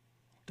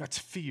 That's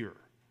fear.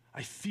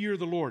 I fear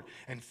the Lord.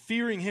 And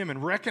fearing Him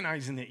and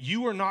recognizing that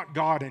you are not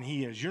God and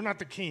He is. You're not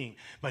the king,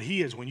 but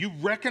He is. When you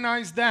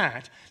recognize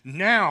that,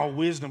 now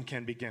wisdom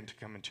can begin to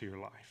come into your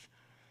life.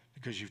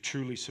 Because you've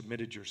truly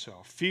submitted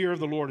yourself. Fear of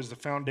the Lord is the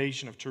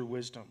foundation of true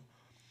wisdom.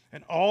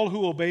 And all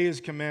who obey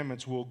His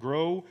commandments will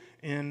grow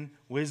in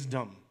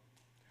wisdom.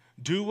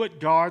 Do what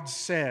God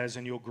says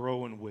and you'll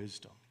grow in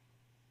wisdom.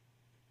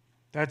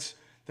 That's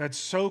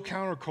so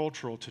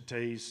countercultural to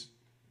today's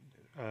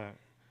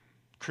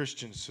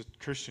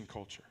Christian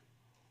culture.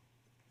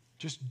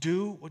 Just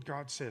do what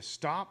God says.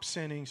 Stop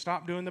sinning.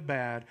 Stop doing the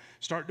bad.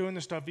 Start doing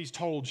the stuff He's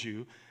told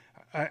you,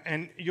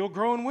 and you'll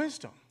grow in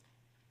wisdom.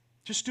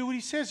 Just do what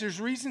He says. There's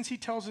reasons He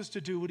tells us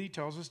to do what He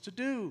tells us to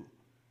do.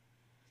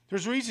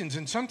 There's reasons,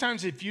 and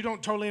sometimes if you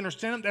don't totally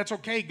understand them, that's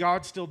okay.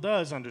 God still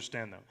does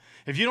understand them.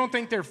 If you don't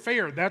think they're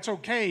fair, that's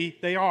okay.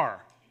 They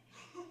are.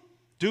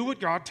 Do what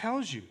God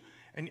tells you.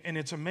 And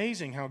it's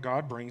amazing how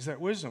God brings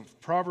that wisdom.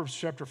 Proverbs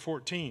chapter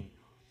 14.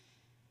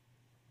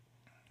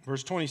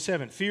 Verse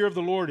 27, fear of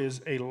the Lord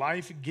is a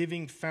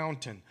life-giving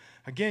fountain.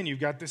 Again, you've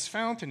got this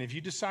fountain. If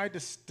you decide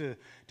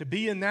to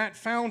be in that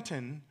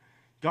fountain,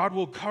 God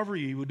will cover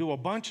you. He will do a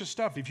bunch of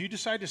stuff. If you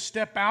decide to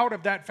step out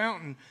of that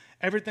fountain,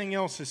 everything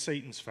else is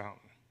Satan's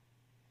fountain.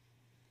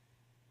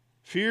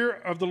 Fear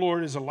of the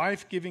Lord is a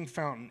life-giving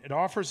fountain. It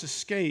offers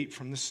escape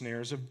from the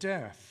snares of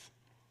death.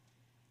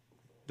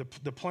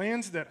 The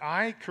plans that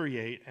I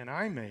create and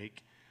I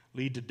make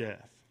lead to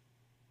death.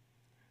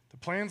 The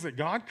plans that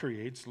God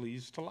creates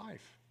leads to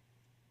life.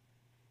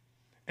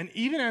 And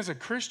even as a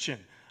Christian,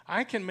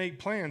 I can make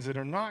plans that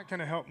are not going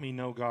to help me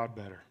know God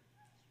better.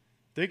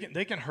 They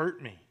can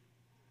hurt me.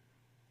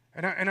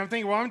 And I'm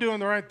thinking, well, I'm doing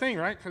the right thing,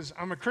 right? Because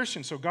I'm a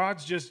Christian, so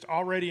God's just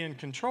already in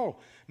control.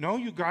 No,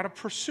 you got to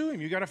pursue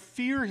Him. You got to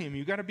fear Him.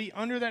 You got to be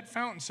under that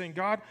fountain saying,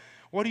 God,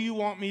 what do you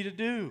want me to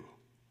do?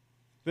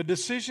 The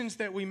decisions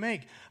that we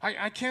make.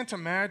 I can't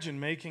imagine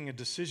making a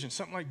decision,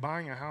 something like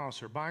buying a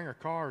house or buying a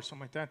car or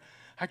something like that.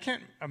 I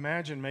can't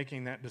imagine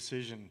making that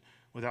decision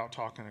without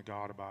talking to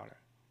God about it.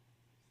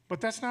 But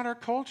that's not our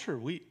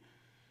culture.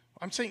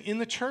 I'm saying in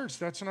the church,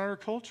 that's not our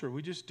culture.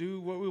 We just do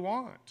what we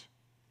want.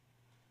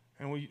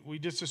 And we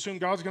just assume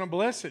God's going to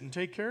bless it and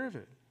take care of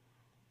it.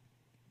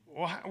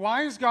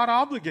 Why is God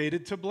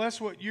obligated to bless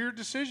what your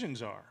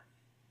decisions are?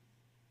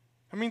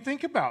 I mean,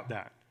 think about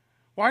that.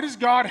 Why does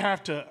God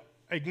have to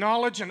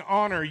acknowledge and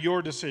honor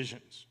your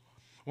decisions?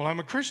 Well, I'm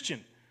a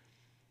Christian.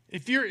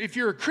 If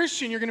you're a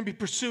Christian, you're going to be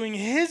pursuing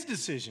His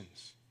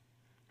decisions,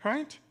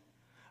 right?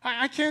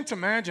 I can't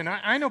imagine.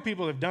 I know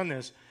people have done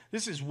this.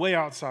 This is way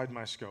outside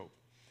my scope.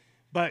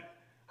 But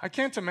I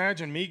can't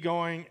imagine me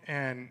going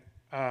and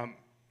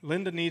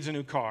Linda needs a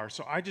new car,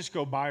 so I just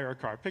go buy her a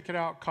car. Pick it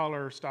out,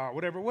 color, style,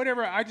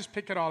 whatever. I just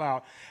pick it all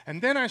out.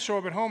 And then I show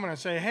up at home and I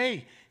say,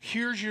 hey,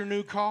 here's your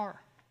new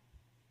car.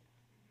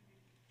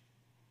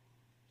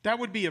 That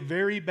would be a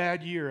very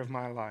bad year of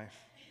my life.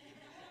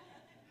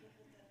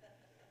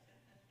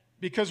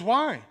 Because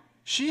why?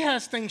 She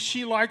has things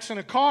she likes in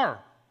a car,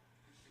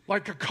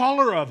 like a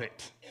color of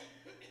it,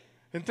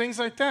 and things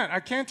like that. I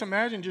can't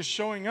imagine just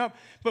showing up.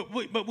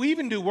 But we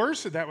even do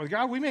worse than that with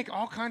God. We make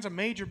all kinds of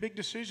major big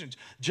decisions.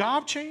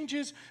 Job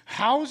changes,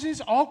 houses,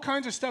 all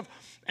kinds of stuff.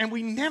 And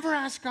we never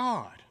ask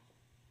God.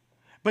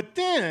 But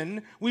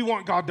then we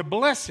want God to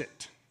bless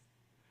it.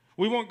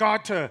 We want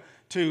God to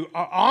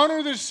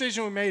honor the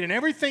decision we made and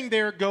everything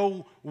there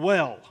go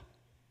well.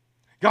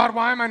 God,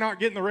 why am I not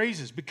getting the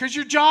raises? Because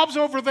your job's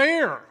over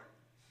there.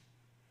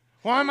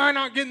 Why am I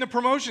not getting the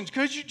promotions?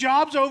 Because your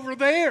job's over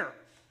there.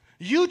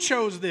 You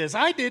chose this.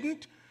 I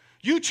didn't.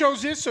 You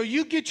chose this, so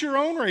you get your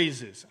own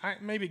raises.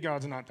 Maybe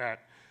God's not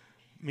that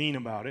mean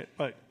about it,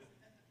 but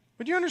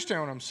you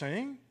understand what I'm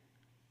saying?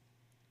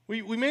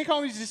 We make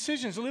all these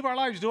decisions, live our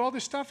lives, do all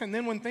this stuff, and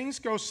then when things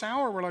go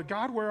sour, we're like,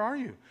 God, where are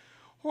you?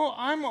 Well,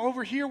 I'm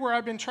over here where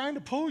I've been trying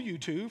to pull you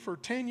to for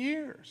 10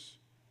 years.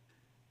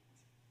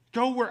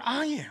 Go where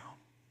I am.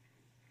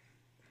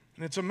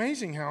 And it's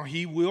amazing how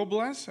He will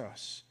bless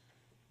us.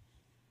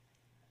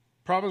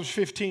 Proverbs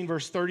 15,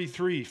 verse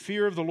 33,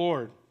 fear of the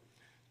Lord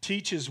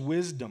teaches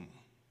wisdom.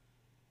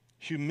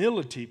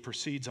 Humility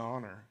precedes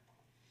honor.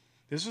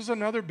 This is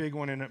another big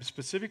one in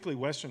specifically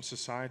Western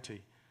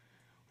society.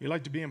 We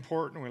like to be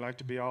important. We like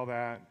to be all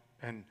that.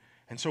 And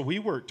so we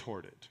work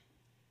toward it.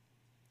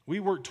 We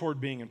work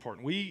toward being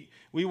important. We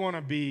want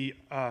to be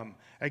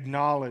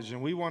acknowledged,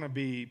 and we want to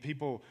be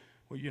people,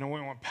 we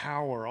want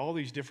power, all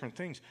these different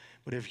things.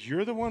 But if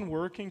you're the one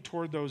working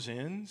toward those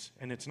ends,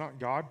 and it's not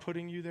God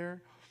putting you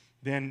there,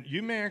 then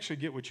you may actually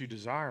get what you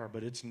desire,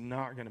 but it's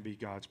not going to be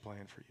God's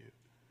plan for you.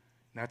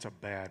 And that's a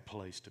bad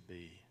place to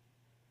be.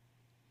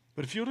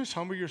 But if you'll just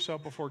humble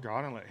yourself before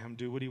God and let Him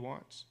do what He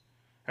wants.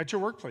 At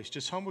your workplace,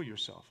 just humble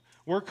yourself.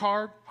 Work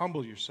hard,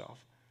 humble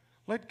yourself.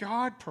 Let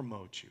God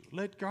promote you.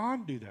 Let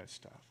God do that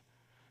stuff.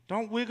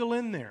 Don't wiggle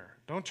in there.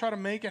 Don't try to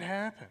make it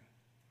happen.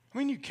 I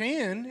mean, you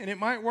can, and it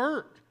might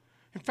work.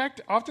 In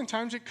fact,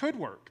 oftentimes it could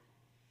work.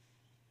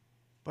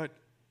 But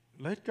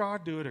let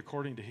God do it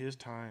according to His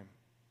time.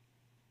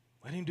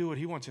 Let Him do what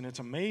He wants. And it's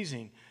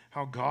amazing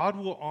how God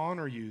will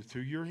honor you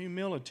through your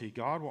humility.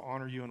 God will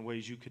honor you in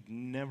ways you could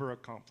never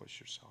accomplish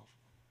yourself.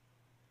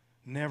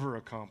 Never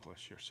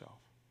accomplish yourself.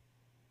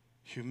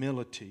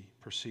 Humility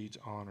precedes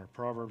honor.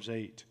 Proverbs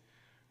 8,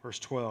 verse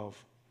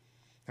 12.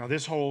 Now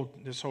this whole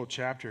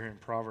chapter here in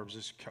Proverbs,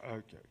 this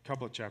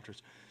couple of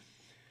chapters,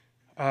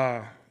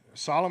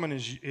 Solomon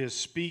is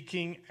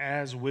speaking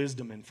as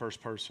wisdom in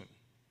first person.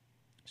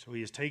 So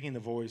he is taking the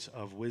voice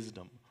of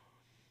wisdom.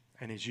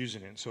 And he's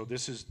using it. So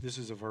this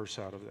is a verse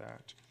out of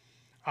that.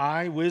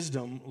 I,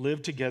 wisdom,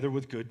 live together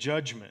with good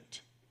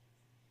judgment.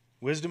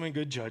 Wisdom and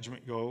good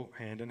judgment go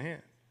hand in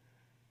hand.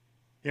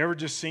 You ever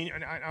just seen,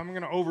 and I'm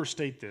going to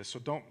overstate this, so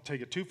don't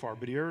take it too far,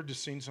 but you ever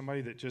just seen somebody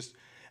that just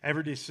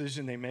every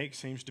decision they make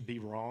seems to be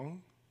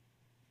wrong?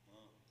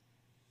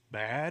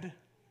 Bad?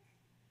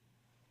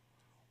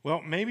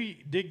 Well,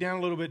 maybe dig down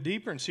a little bit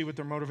deeper and see what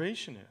their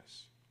motivation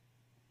is.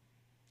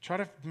 Try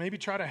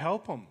to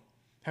help them.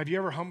 Have you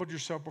ever humbled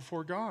yourself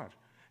before God?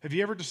 Have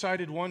you ever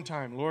decided one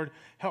time, Lord,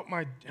 help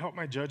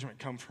my judgment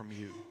come from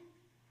you?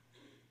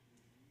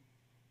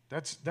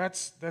 That's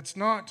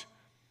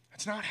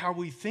not how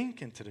we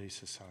think in today's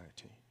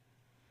society.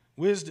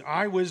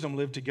 Wisdom,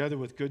 live together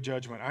with good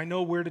judgment. I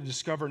know where to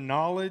discover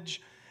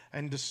knowledge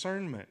and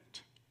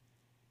discernment.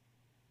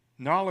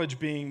 knowledge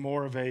being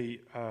more of a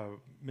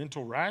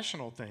mental,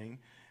 rational thing,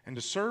 and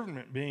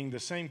discernment being the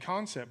same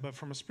concept, but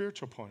from a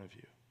spiritual point of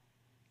view.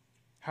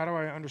 How do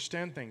I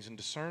understand things and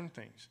discern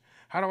things?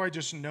 How do I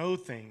just know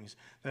things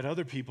that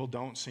other people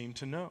don't seem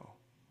to know?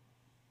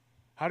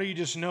 How do you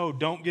just know,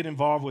 don't get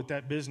involved with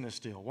that business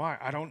deal? Why?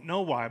 I don't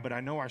know why, but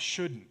I know I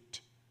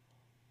shouldn't.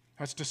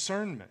 That's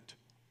discernment.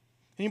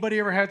 Anybody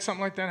ever had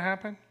something like that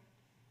happen?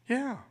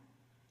 Yeah.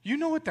 You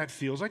know what that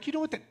feels like. You know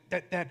what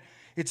that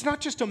it's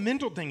not just a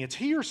mental thing, it's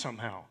here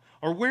somehow.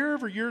 Or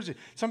wherever yours is.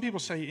 Some people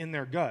say in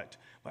their gut.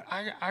 But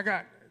I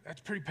got,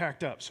 that's pretty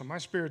packed up, so my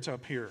spirit's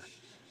up here.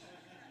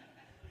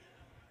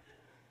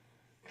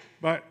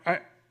 But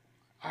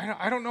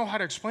I don't know how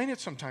to explain it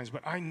sometimes,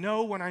 but I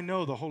know when I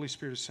know the Holy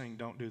Spirit is saying,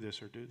 don't do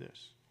this or do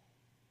this.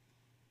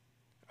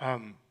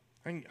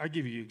 I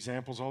give you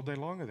examples all day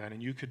long of that,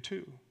 and you could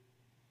too.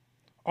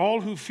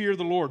 All who fear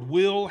the Lord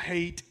will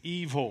hate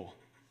evil.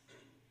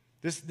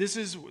 This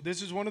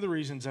is one of the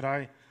reasons that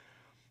I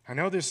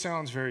know this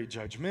sounds very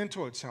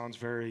judgmental. It sounds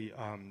very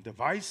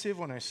divisive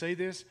when I say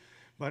this,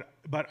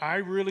 but I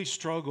really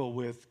struggle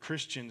with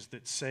Christians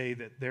that say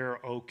that they're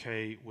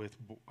okay with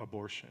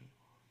abortion.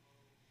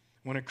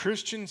 When a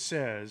Christian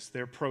says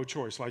they're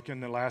pro-choice, like in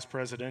the last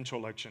presidential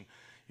election,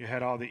 you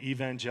had all the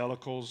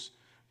evangelicals,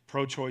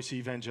 pro-choice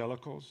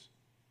evangelicals.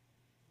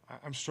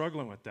 I'm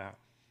struggling with that.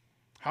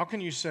 How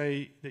can you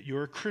say that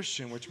you're a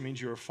Christian, which means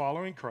you're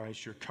following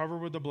Christ, you're covered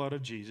with the blood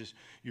of Jesus,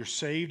 you're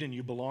saved and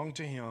you belong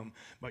to Him,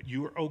 but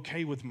you are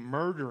okay with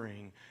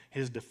murdering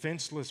His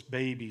defenseless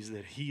babies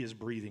that He is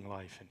breathing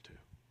life into?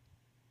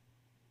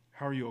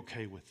 How are you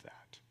okay with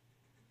that?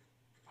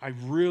 I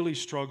really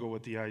struggle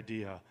with the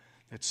idea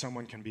that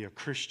someone can be a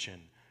Christian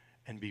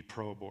and be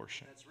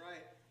pro-abortion. That's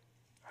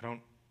right.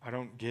 I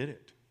don't get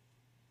it.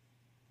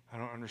 I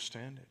don't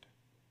understand it.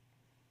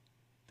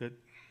 That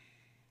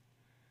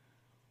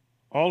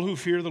all who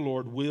fear the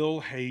Lord will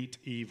hate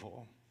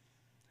evil.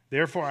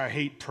 Therefore, I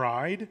hate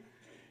pride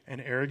and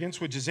arrogance,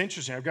 which is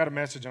interesting. I've got a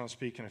message I'll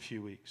speak in a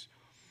few weeks.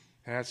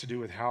 It has to do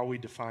with how we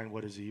define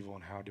what is evil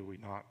and how do we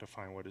not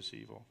define what is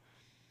evil.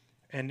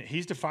 And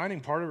he's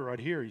defining part of it right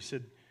here. He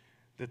said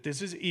that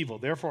this is evil.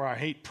 Therefore, I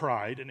hate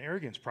pride and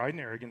arrogance. Pride and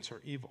arrogance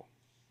are evil.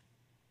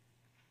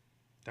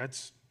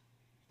 That's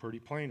pretty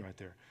plain right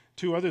there.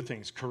 Two other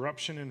things,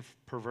 corruption and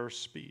perverse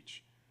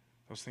speech.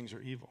 Those things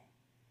are evil.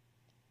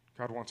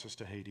 God wants us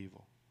to hate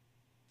evil.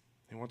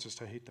 He wants us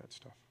to hate that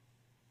stuff.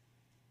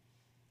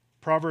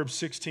 Proverbs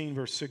 16,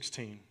 verse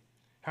 16.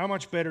 How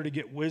much better to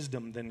get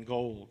wisdom than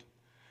gold?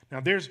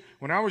 Now,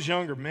 when I was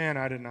younger, man,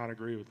 I did not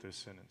agree with this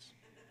sentence.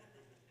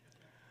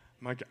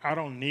 I'm like, I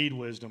don't need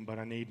wisdom, but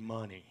I need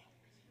money.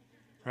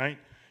 Right?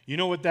 You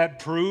know what that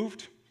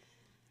proved?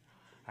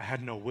 I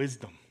had no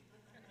wisdom.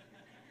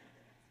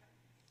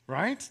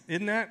 Right?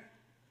 Isn't that?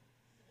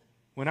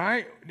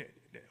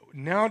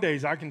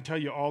 Nowadays, I can tell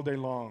you all day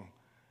long,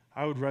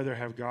 I would rather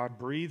have God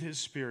breathe His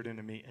Spirit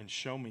into me and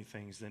show me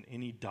things than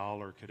any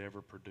dollar could ever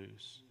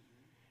produce.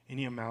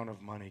 Any amount of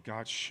money.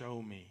 God,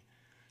 show me.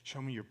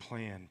 Show me your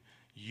plan.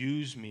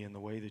 Use me in the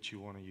way that you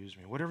want to use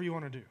me. Whatever you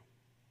want to do.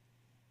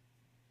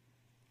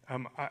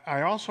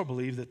 I also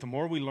believe that the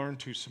more we learn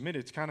to submit,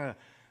 it's kind of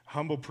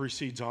humble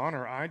precedes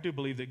honor. I do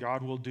believe that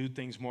God will do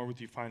things more with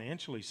you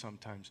financially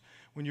sometimes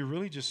when you're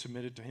really just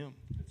submitted to Him.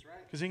 That's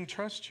right. Because He can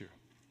trust you.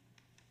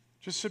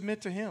 Just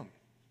submit to Him.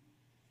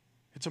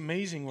 It's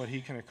amazing what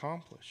He can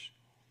accomplish.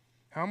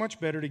 How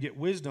much better to get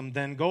wisdom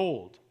than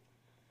gold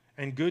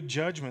and good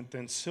judgment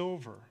than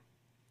silver?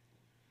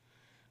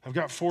 I've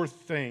got 4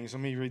 things.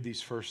 Let me read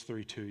these first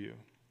 3 to you.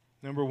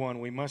 Number 1,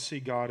 we must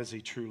see God as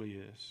He truly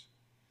is.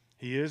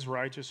 He is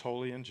righteous,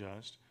 holy, and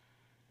just.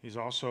 He's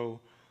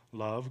also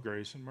love,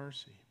 grace, and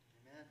mercy.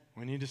 Amen.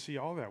 We need to see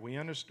all that. We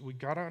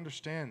got to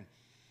understand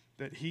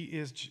that He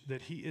is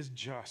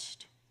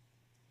just.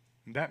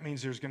 And that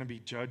means there's going to be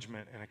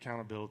judgment and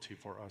accountability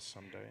for us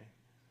someday.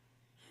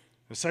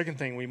 The second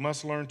thing, we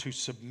must learn to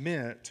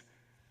submit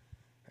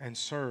and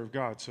serve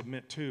God.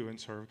 Submit to and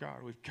serve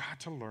God. We've got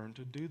to learn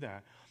to do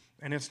that.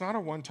 And it's not a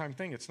one-time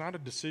thing. It's not a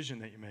decision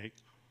that you make.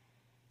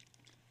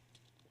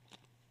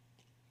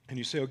 And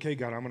you say, okay,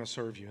 God, I'm going to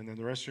serve you. And then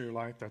the rest of your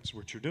life, that's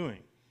what you're doing.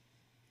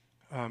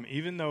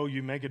 Even though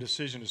you make a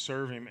decision to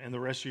serve Him and the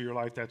rest of your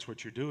life, that's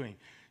what you're doing,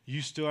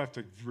 you still have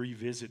to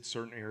revisit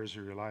certain areas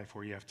of your life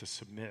where you have to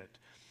submit.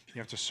 You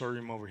have to serve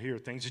Him over here,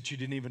 things that you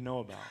didn't even know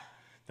about,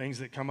 things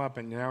that come up,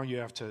 and now you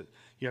have to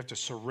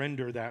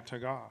surrender that to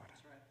God.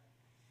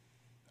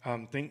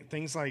 That's right.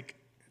 Things like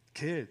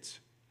kids,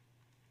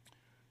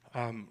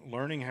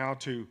 learning how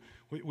to.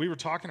 We were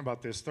talking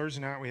about this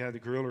Thursday night. We had the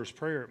Grillers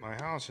prayer at my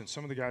house, and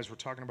some of the guys were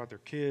talking about their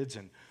kids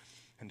and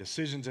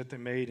decisions that they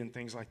made and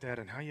things like that,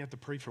 and how you have to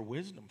pray for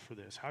wisdom for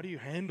this. How do you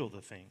handle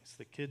the things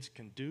that kids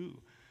can do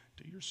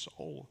to your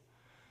soul?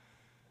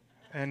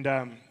 And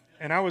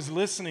I was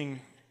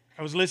listening.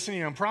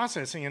 I'm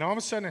processing, and all of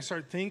a sudden I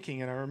started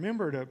thinking, and I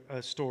remembered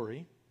a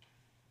story,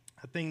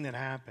 a thing that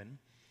happened.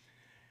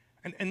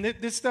 And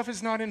this stuff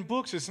is not in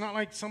books. It's not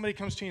like somebody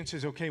comes to you and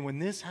says, okay, when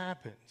this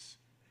happens,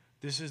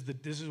 this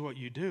is what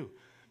you do.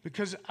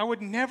 because I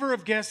would never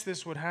have guessed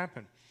this would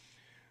happen.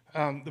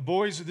 The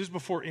boys, this is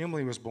before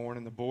Emily was born,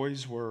 and the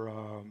boys were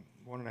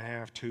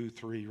 1.5, 2,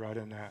 3, right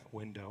in that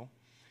window.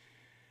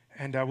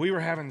 And we were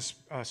having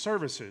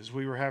services.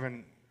 We were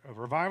having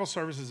revival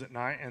services at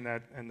night,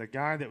 and the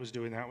guy that was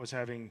doing that was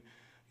having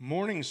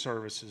morning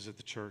services at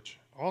the church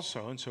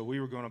also. And so we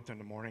were going up there in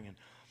the morning, and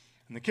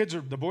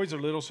the boys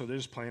are little, so they're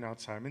just playing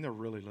outside. I mean, they're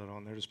really little,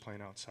 and they're just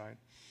playing outside.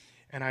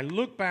 And I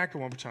look back at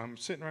one more time. I'm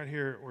sitting right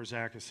here where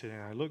Zach is sitting,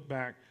 and I look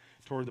back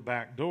toward the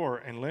back door,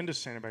 and Linda's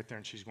standing back there,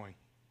 and she's going.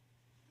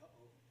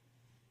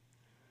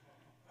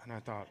 And I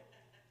thought,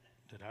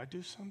 did I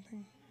do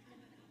something?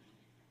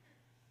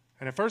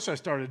 And at first I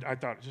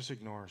thought, just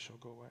ignore her, she'll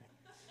go away.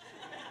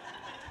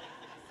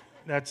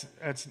 That's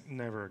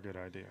never a good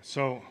idea.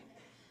 So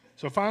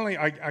finally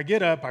I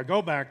get up, I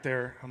go back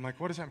there, I'm like,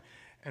 what is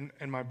happening?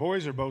 And my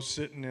boys are both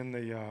sitting in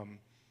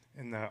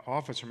the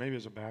office, or maybe it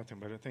was a bathroom,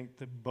 but I think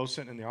they're both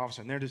sitting in the office,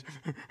 and they're just,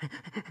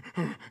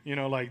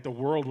 like the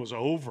world was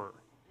over,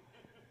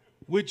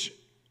 which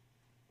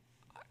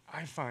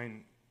I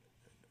find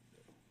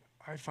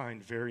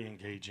very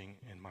engaging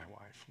in my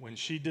wife. When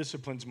she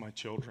disciplines my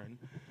children,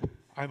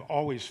 I've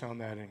always found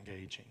that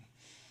engaging.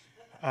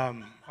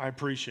 I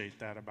appreciate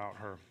that about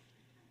her.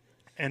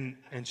 And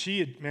she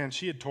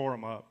had tore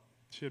them up.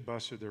 She had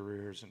busted their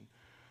rears, and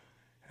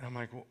I'm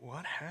like,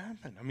 what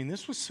happened? I mean,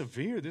 this was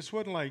severe. This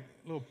wasn't like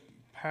a little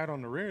pat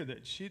on the rear.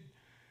 That she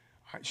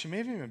may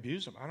have even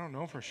abused them. I don't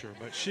know for sure,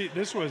 but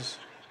this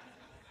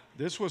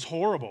was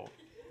horrible.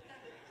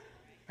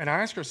 And I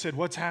asked her, I said,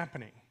 what's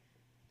happening?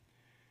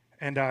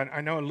 And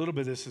I know a little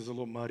bit of this is a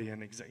little muddy,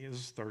 and this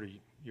is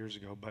 30 years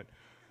ago, but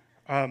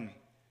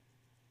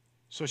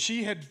so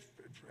she had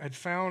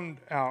found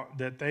out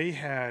that they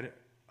had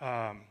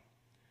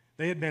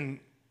been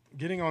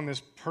getting on this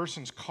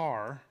person's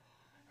car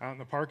out in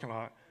the parking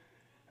lot,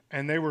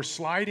 and they were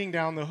sliding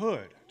down the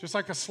hood, just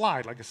like a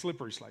slide, like a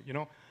slippery slide,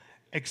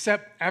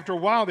 Except after a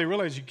while, they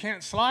realized you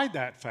can't slide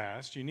that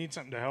fast. You need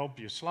something to help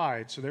you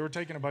slide. So they were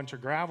taking a bunch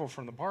of gravel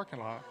from the parking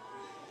lot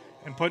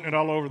and putting it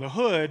all over the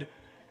hood.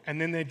 And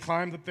then they'd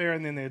climb up there,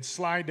 and then they'd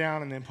slide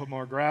down, and then put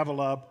more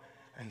gravel up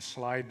and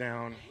slide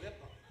down.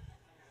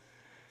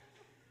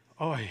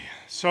 Oh, yeah.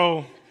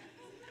 So,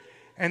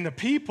 and the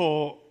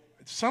people,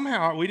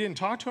 somehow, we didn't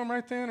talk to them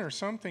right then or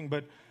something,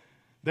 but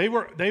they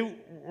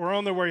were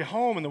on their way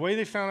home, and the way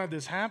they found out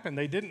this happened,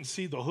 they didn't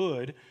see the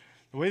hood.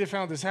 The way they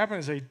found out this happened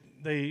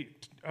is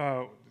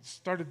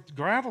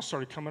gravel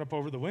started coming up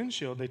over the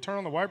windshield. They turn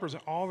on the wipers,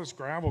 and all this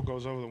gravel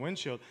goes over the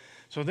windshield.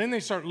 So then they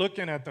start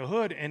looking at the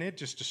hood, and it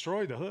just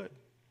destroyed the hood.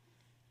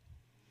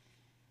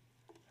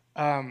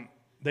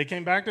 They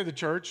came back to the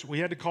church. We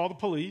had to call the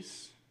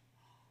police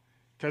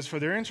because for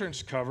their insurance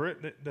to cover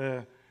it,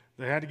 they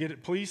had to get a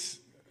police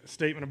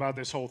statement about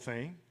this whole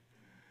thing.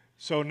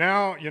 So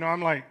now,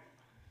 I'm like,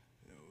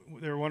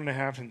 they're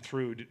 1.5 and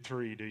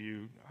 3. Do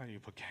you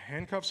put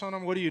handcuffs on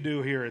them? What do you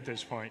do here at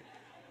this point?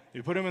 Do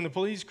you put them in the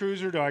police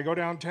cruiser? Do I go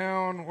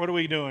downtown? What are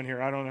we doing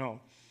here? I don't know.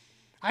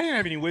 I didn't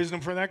have any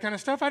wisdom for that kind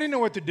of stuff. I didn't know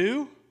what to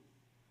do.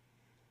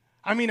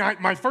 I mean,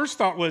 my first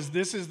thought was,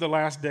 this is the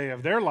last day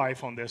of their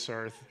life on this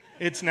earth.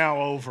 It's now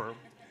over.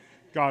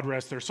 God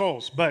rest their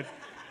souls. But,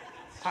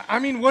 I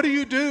mean, what do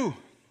you do?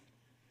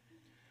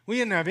 We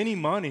didn't have any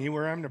money.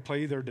 We're having to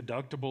pay their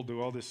deductible, do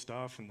all this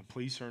stuff, and the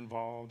police are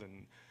involved.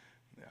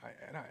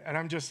 And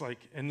I'm just like,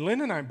 and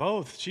Lynn and I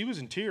both, she was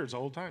in tears the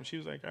whole time. She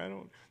was like, I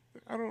don't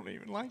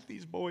even like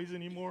these boys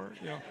anymore.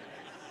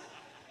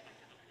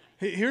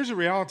 Here's the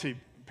reality,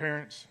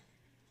 parents.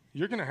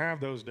 You're going to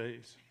have those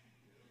days.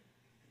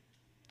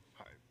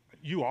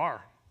 You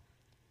are.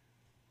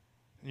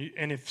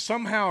 And if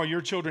somehow your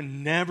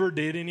children never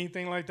did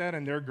anything like that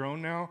and they're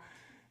grown now,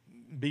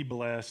 be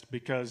blessed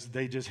because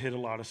they just hid a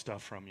lot of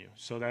stuff from you.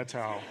 So that's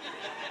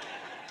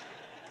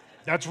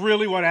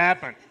really what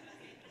happened.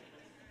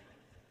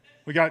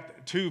 We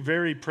got 2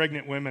 very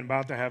pregnant women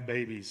about to have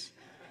babies.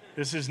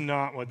 This is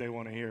not what they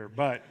want to hear.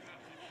 But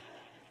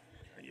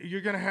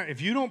you're going to have,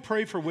 if you don't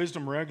pray for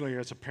wisdom regularly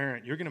as a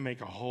parent, you're going to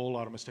make a whole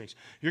lot of mistakes.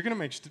 You're going to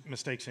make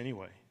mistakes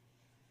anyway.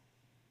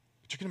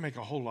 You're going to make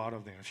a whole lot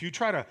of them. If you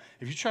try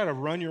to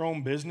run your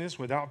own business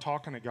without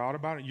talking to God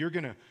about it, you're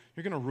going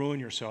to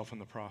ruin yourself in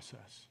the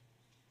process.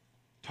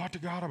 Talk to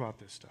God about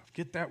this stuff.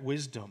 Get that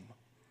wisdom.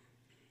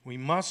 We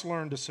must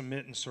learn to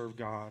submit and serve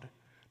God.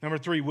 Number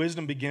 3,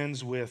 wisdom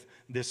begins with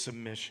this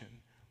submission.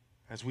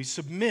 As we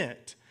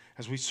submit,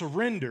 as we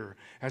surrender,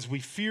 as we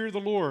fear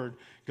the Lord,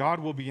 God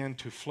will begin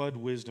to flood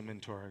wisdom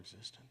into our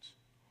existence.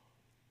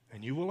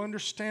 And you will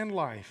understand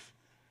life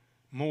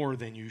more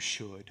than you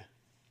should.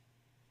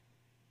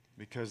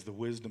 Because the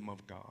wisdom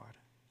of God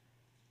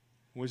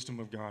is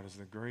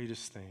the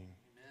greatest thing.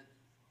 Amen.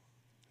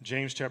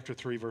 James chapter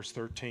 3, verse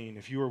 13.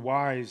 If you are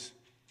wise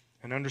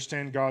and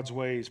understand God's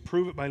ways,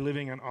 prove it by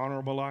living an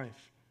honorable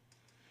life.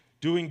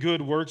 Doing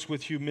good works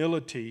with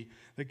humility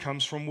that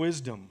comes from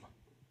wisdom.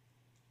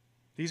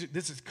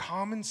 This is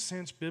common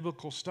sense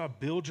biblical stuff.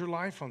 Build your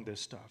life on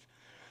this stuff.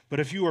 But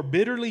if you are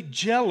bitterly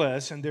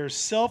jealous and there's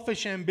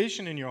selfish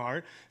ambition in your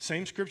heart,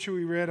 same scripture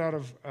we read out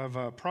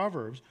of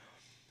Proverbs,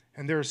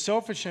 and there is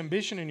selfish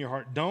ambition in your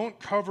heart, don't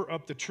cover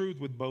up the truth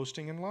with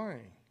boasting and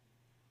lying.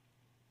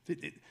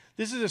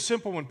 This is a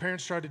simple one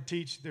parents try to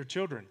teach their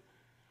children.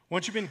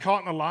 Once you've been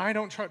caught in a lie,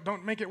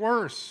 don't make it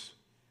worse.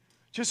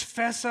 Just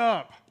fess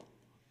up.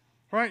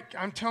 Right?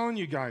 I'm telling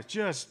you guys,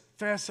 just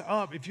fess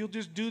up. If you'll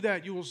just do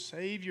that, you will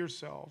save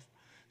yourself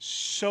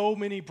so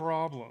many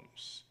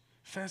problems.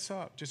 Fess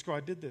up. Just go, I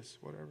did this,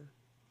 whatever.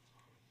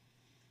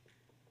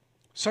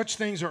 Such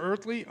things are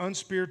earthly,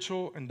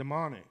 unspiritual, and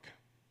demonic.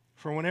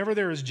 For whenever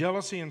there is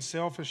jealousy and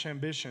selfish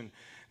ambition,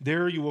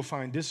 there you will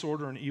find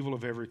disorder and evil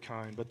of every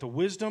kind. But the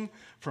wisdom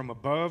from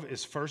above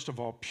is first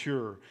of all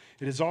pure.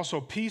 It is also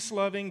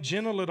peace-loving,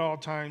 gentle at all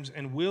times,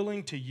 and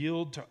willing to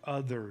yield to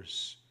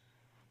others.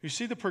 You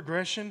see the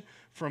progression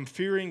from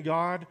fearing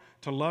God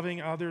to loving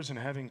others and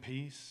having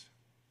peace?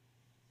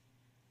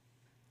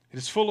 It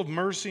is full of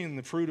mercy and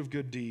the fruit of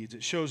good deeds.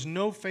 It shows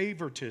no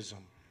favoritism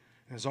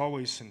and is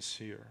always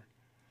sincere.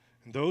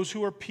 And those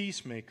who are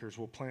peacemakers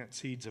will plant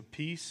seeds of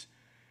peace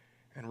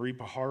and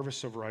reap a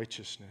harvest of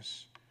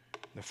righteousness.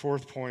 The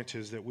fourth point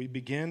is that we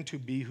begin to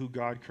be who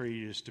God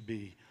created us to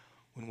be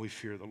when we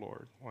fear the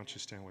Lord. Why don't you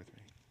stand with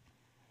me?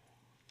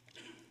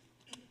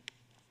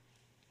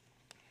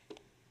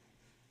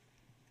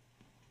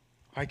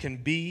 I can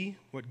be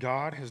what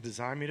God has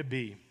designed me to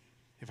be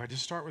if I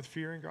just start with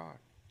fearing God.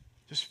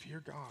 Just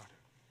fear God.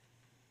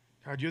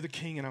 God, you're the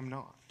king and I'm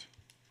not.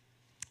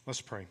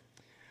 Let's pray.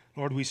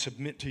 Lord, we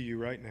submit to you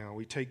right now.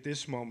 We take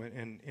this moment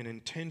and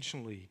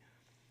intentionally,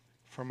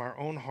 from our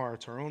own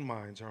hearts, our own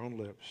minds, our own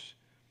lips,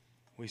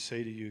 we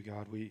say to you,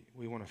 God, we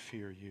want to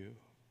fear you.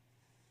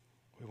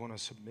 We want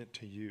to submit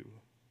to you.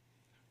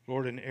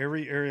 Lord, in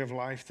every area of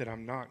life that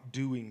I'm not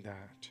doing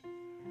that,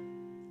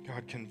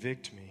 God,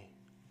 convict me.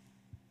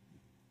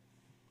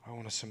 I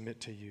want to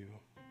submit to you.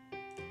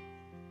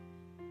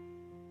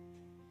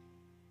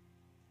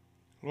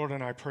 Lord,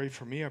 and I pray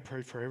for me. I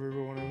pray for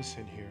every one of us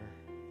in here.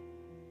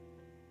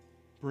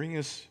 Bring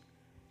us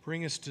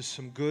to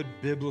some good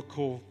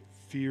biblical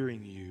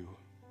fearing you.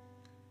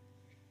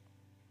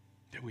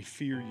 That we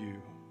fear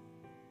you.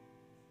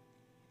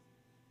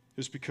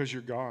 Just because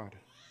you're God.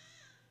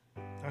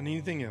 Not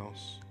anything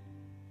else.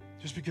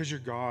 Just because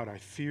you're God, I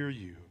fear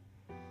you.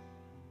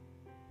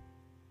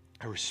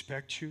 I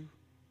respect you.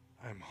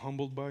 I am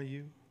humbled by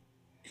you.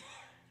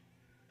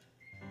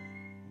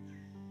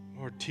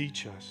 Lord,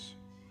 teach us.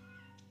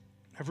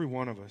 Every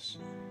one of us.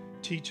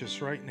 Teach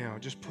us right now.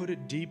 Just put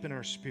it deep in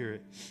our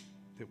spirit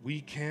that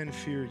we can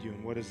fear you.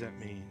 And what does that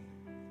mean?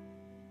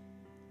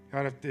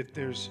 God, if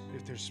there's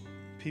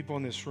people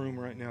in this room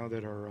right now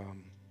that are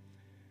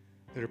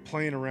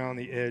playing around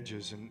the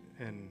edges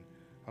and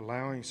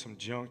allowing some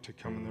junk to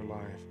come in their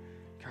life,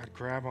 God,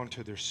 grab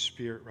onto their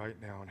spirit right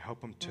now and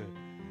help them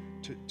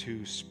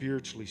to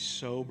spiritually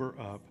sober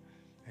up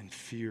and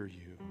fear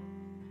you.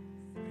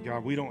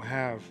 God, we don't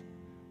have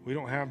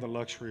the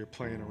luxury of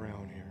playing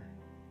around here.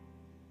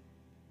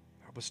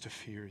 Help us to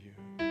fear you.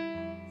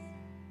 In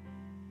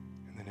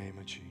the name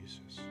of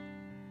Jesus.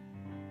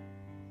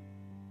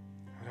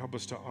 God, help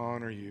us to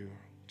honor you,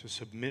 to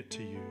submit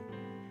to you,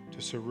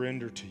 to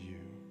surrender to you.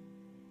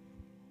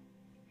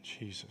 In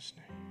Jesus'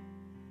 name.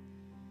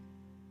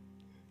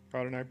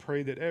 God, and I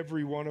pray that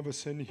every one of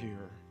us in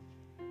here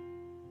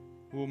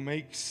will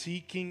make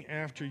seeking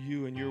after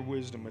you and your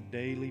wisdom a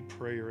daily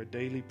prayer, a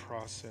daily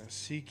process,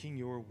 seeking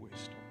your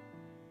wisdom.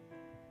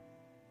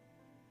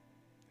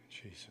 In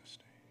Jesus'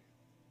 name.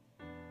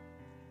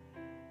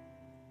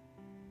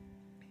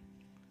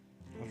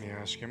 Let me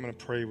ask you, I'm going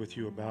to pray with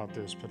you about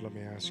this, but let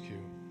me ask you.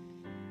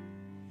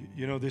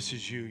 You know, this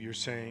is you. You're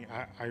saying,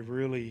 I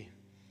really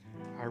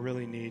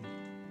need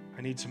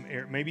some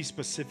maybe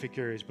specific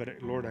areas, but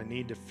Lord, I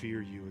need to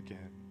fear you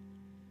again.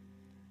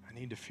 I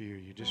need to fear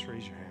you. Just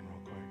raise your hand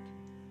real quick.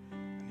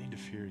 I need to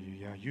fear you.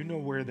 Yeah, you know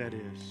where that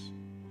is.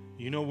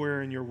 You know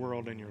where in your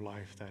world, in your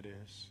life that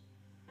is.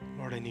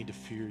 Lord, I need to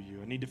fear you.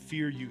 I need to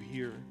fear you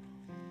here.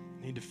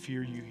 I need to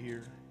fear you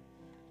here.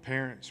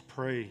 Parents,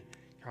 pray.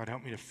 God,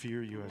 help me to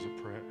fear you as a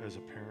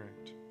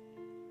parent.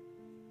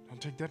 Don't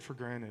take that for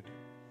granted.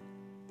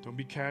 Don't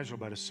be casual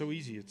about it. It's so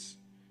easy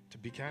to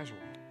be casual.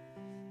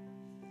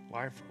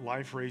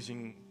 Life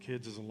raising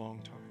kids is a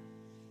long time.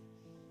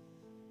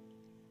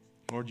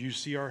 Lord, you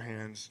see our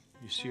hands.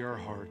 You see our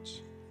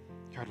hearts.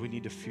 God, we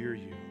need to fear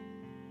you.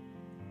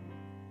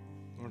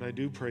 Lord, I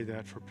do pray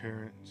that for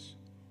parents.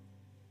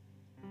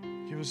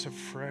 Give us a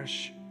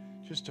fresh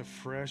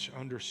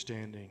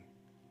understanding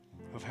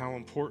of how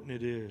important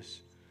it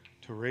is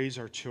to raise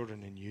our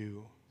children in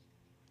you,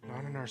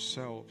 not in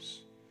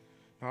ourselves,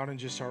 not in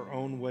just our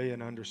own way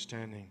and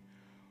understanding.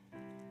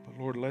 But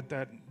Lord, let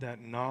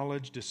that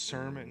knowledge,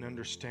 discernment, and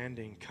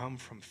understanding come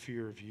from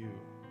fear of you.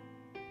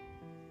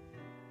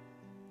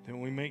 Then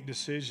when we make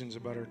decisions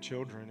about our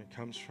children, it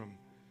comes from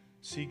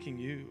seeking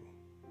you.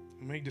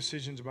 We make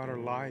decisions about our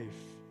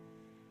life,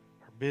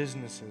 our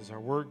businesses, our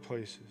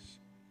workplaces,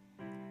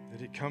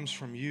 that it comes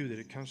from you, that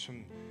it comes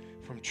from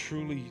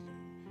truly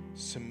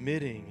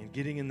submitting and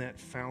getting in that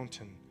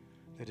fountain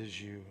that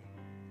is you.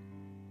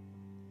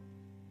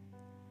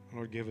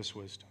 Lord, give us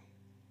wisdom.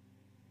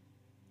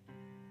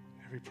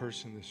 Every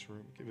person in this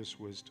room, give us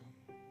wisdom.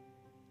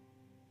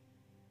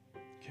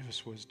 Give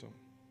us wisdom.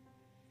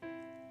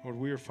 Lord,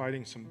 we are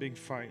fighting some big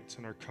fights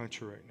in our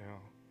country right now.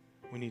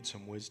 We need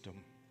some wisdom.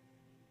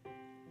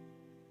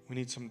 We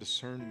need some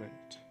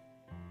discernment.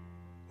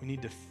 We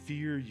need to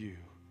fear you.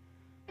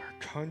 Our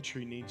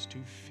country needs to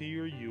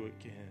fear you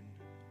again.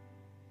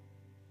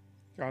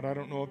 God, I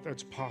don't know if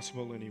that's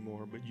possible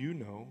anymore, but you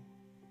know.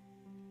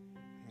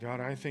 God,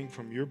 I think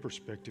from your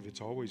perspective, it's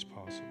always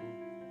possible.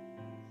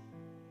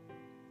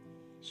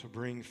 So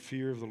bring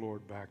fear of the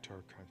Lord back to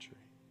our country.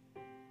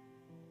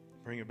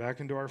 Bring it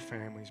back into our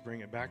families. Bring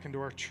it back into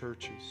our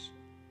churches.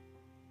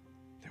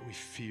 That we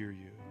fear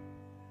you.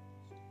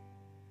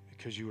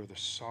 Because you are the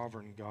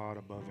sovereign God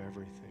above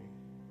everything.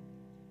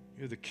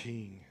 You're the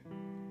King.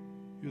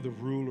 You're the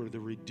ruler, the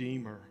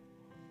Redeemer,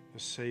 the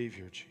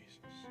Savior, Jesus.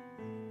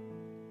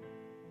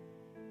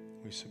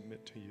 We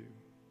submit to you.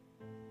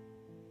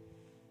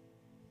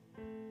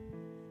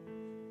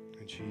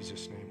 In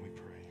Jesus' name we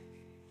pray.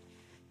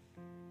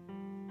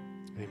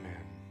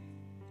 Amen.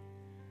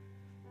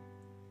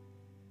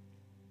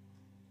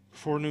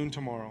 Before noon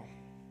tomorrow,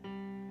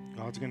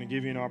 God's going to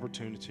give you an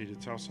opportunity to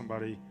tell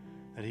somebody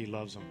that he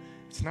loves them.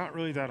 It's not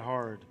really that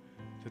hard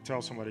to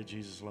tell somebody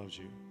Jesus loves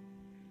you,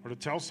 or to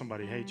tell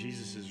somebody, hey,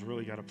 Jesus has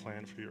really got a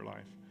plan for your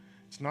life.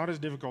 It's not as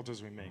difficult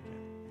as we make it.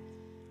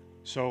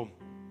 So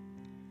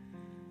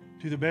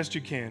do the best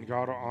you can.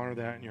 God will honor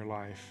that in your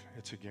life.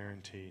 It's a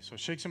guarantee. So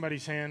shake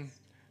somebody's hand.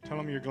 Tell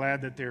them you're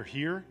glad that they're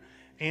here.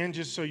 And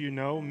just so you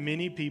know,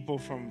 many people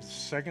from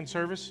second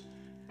service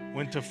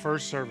went to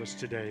first service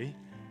today,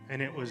 and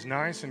it was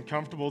nice and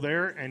comfortable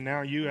there, and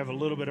now you have a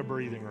little bit of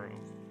breathing room.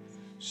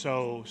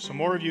 So some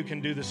more of you can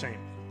do the same.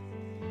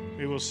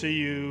 We will see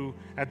you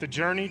at the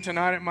Journey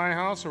tonight at my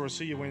house, or we'll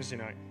see you Wednesday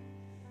night.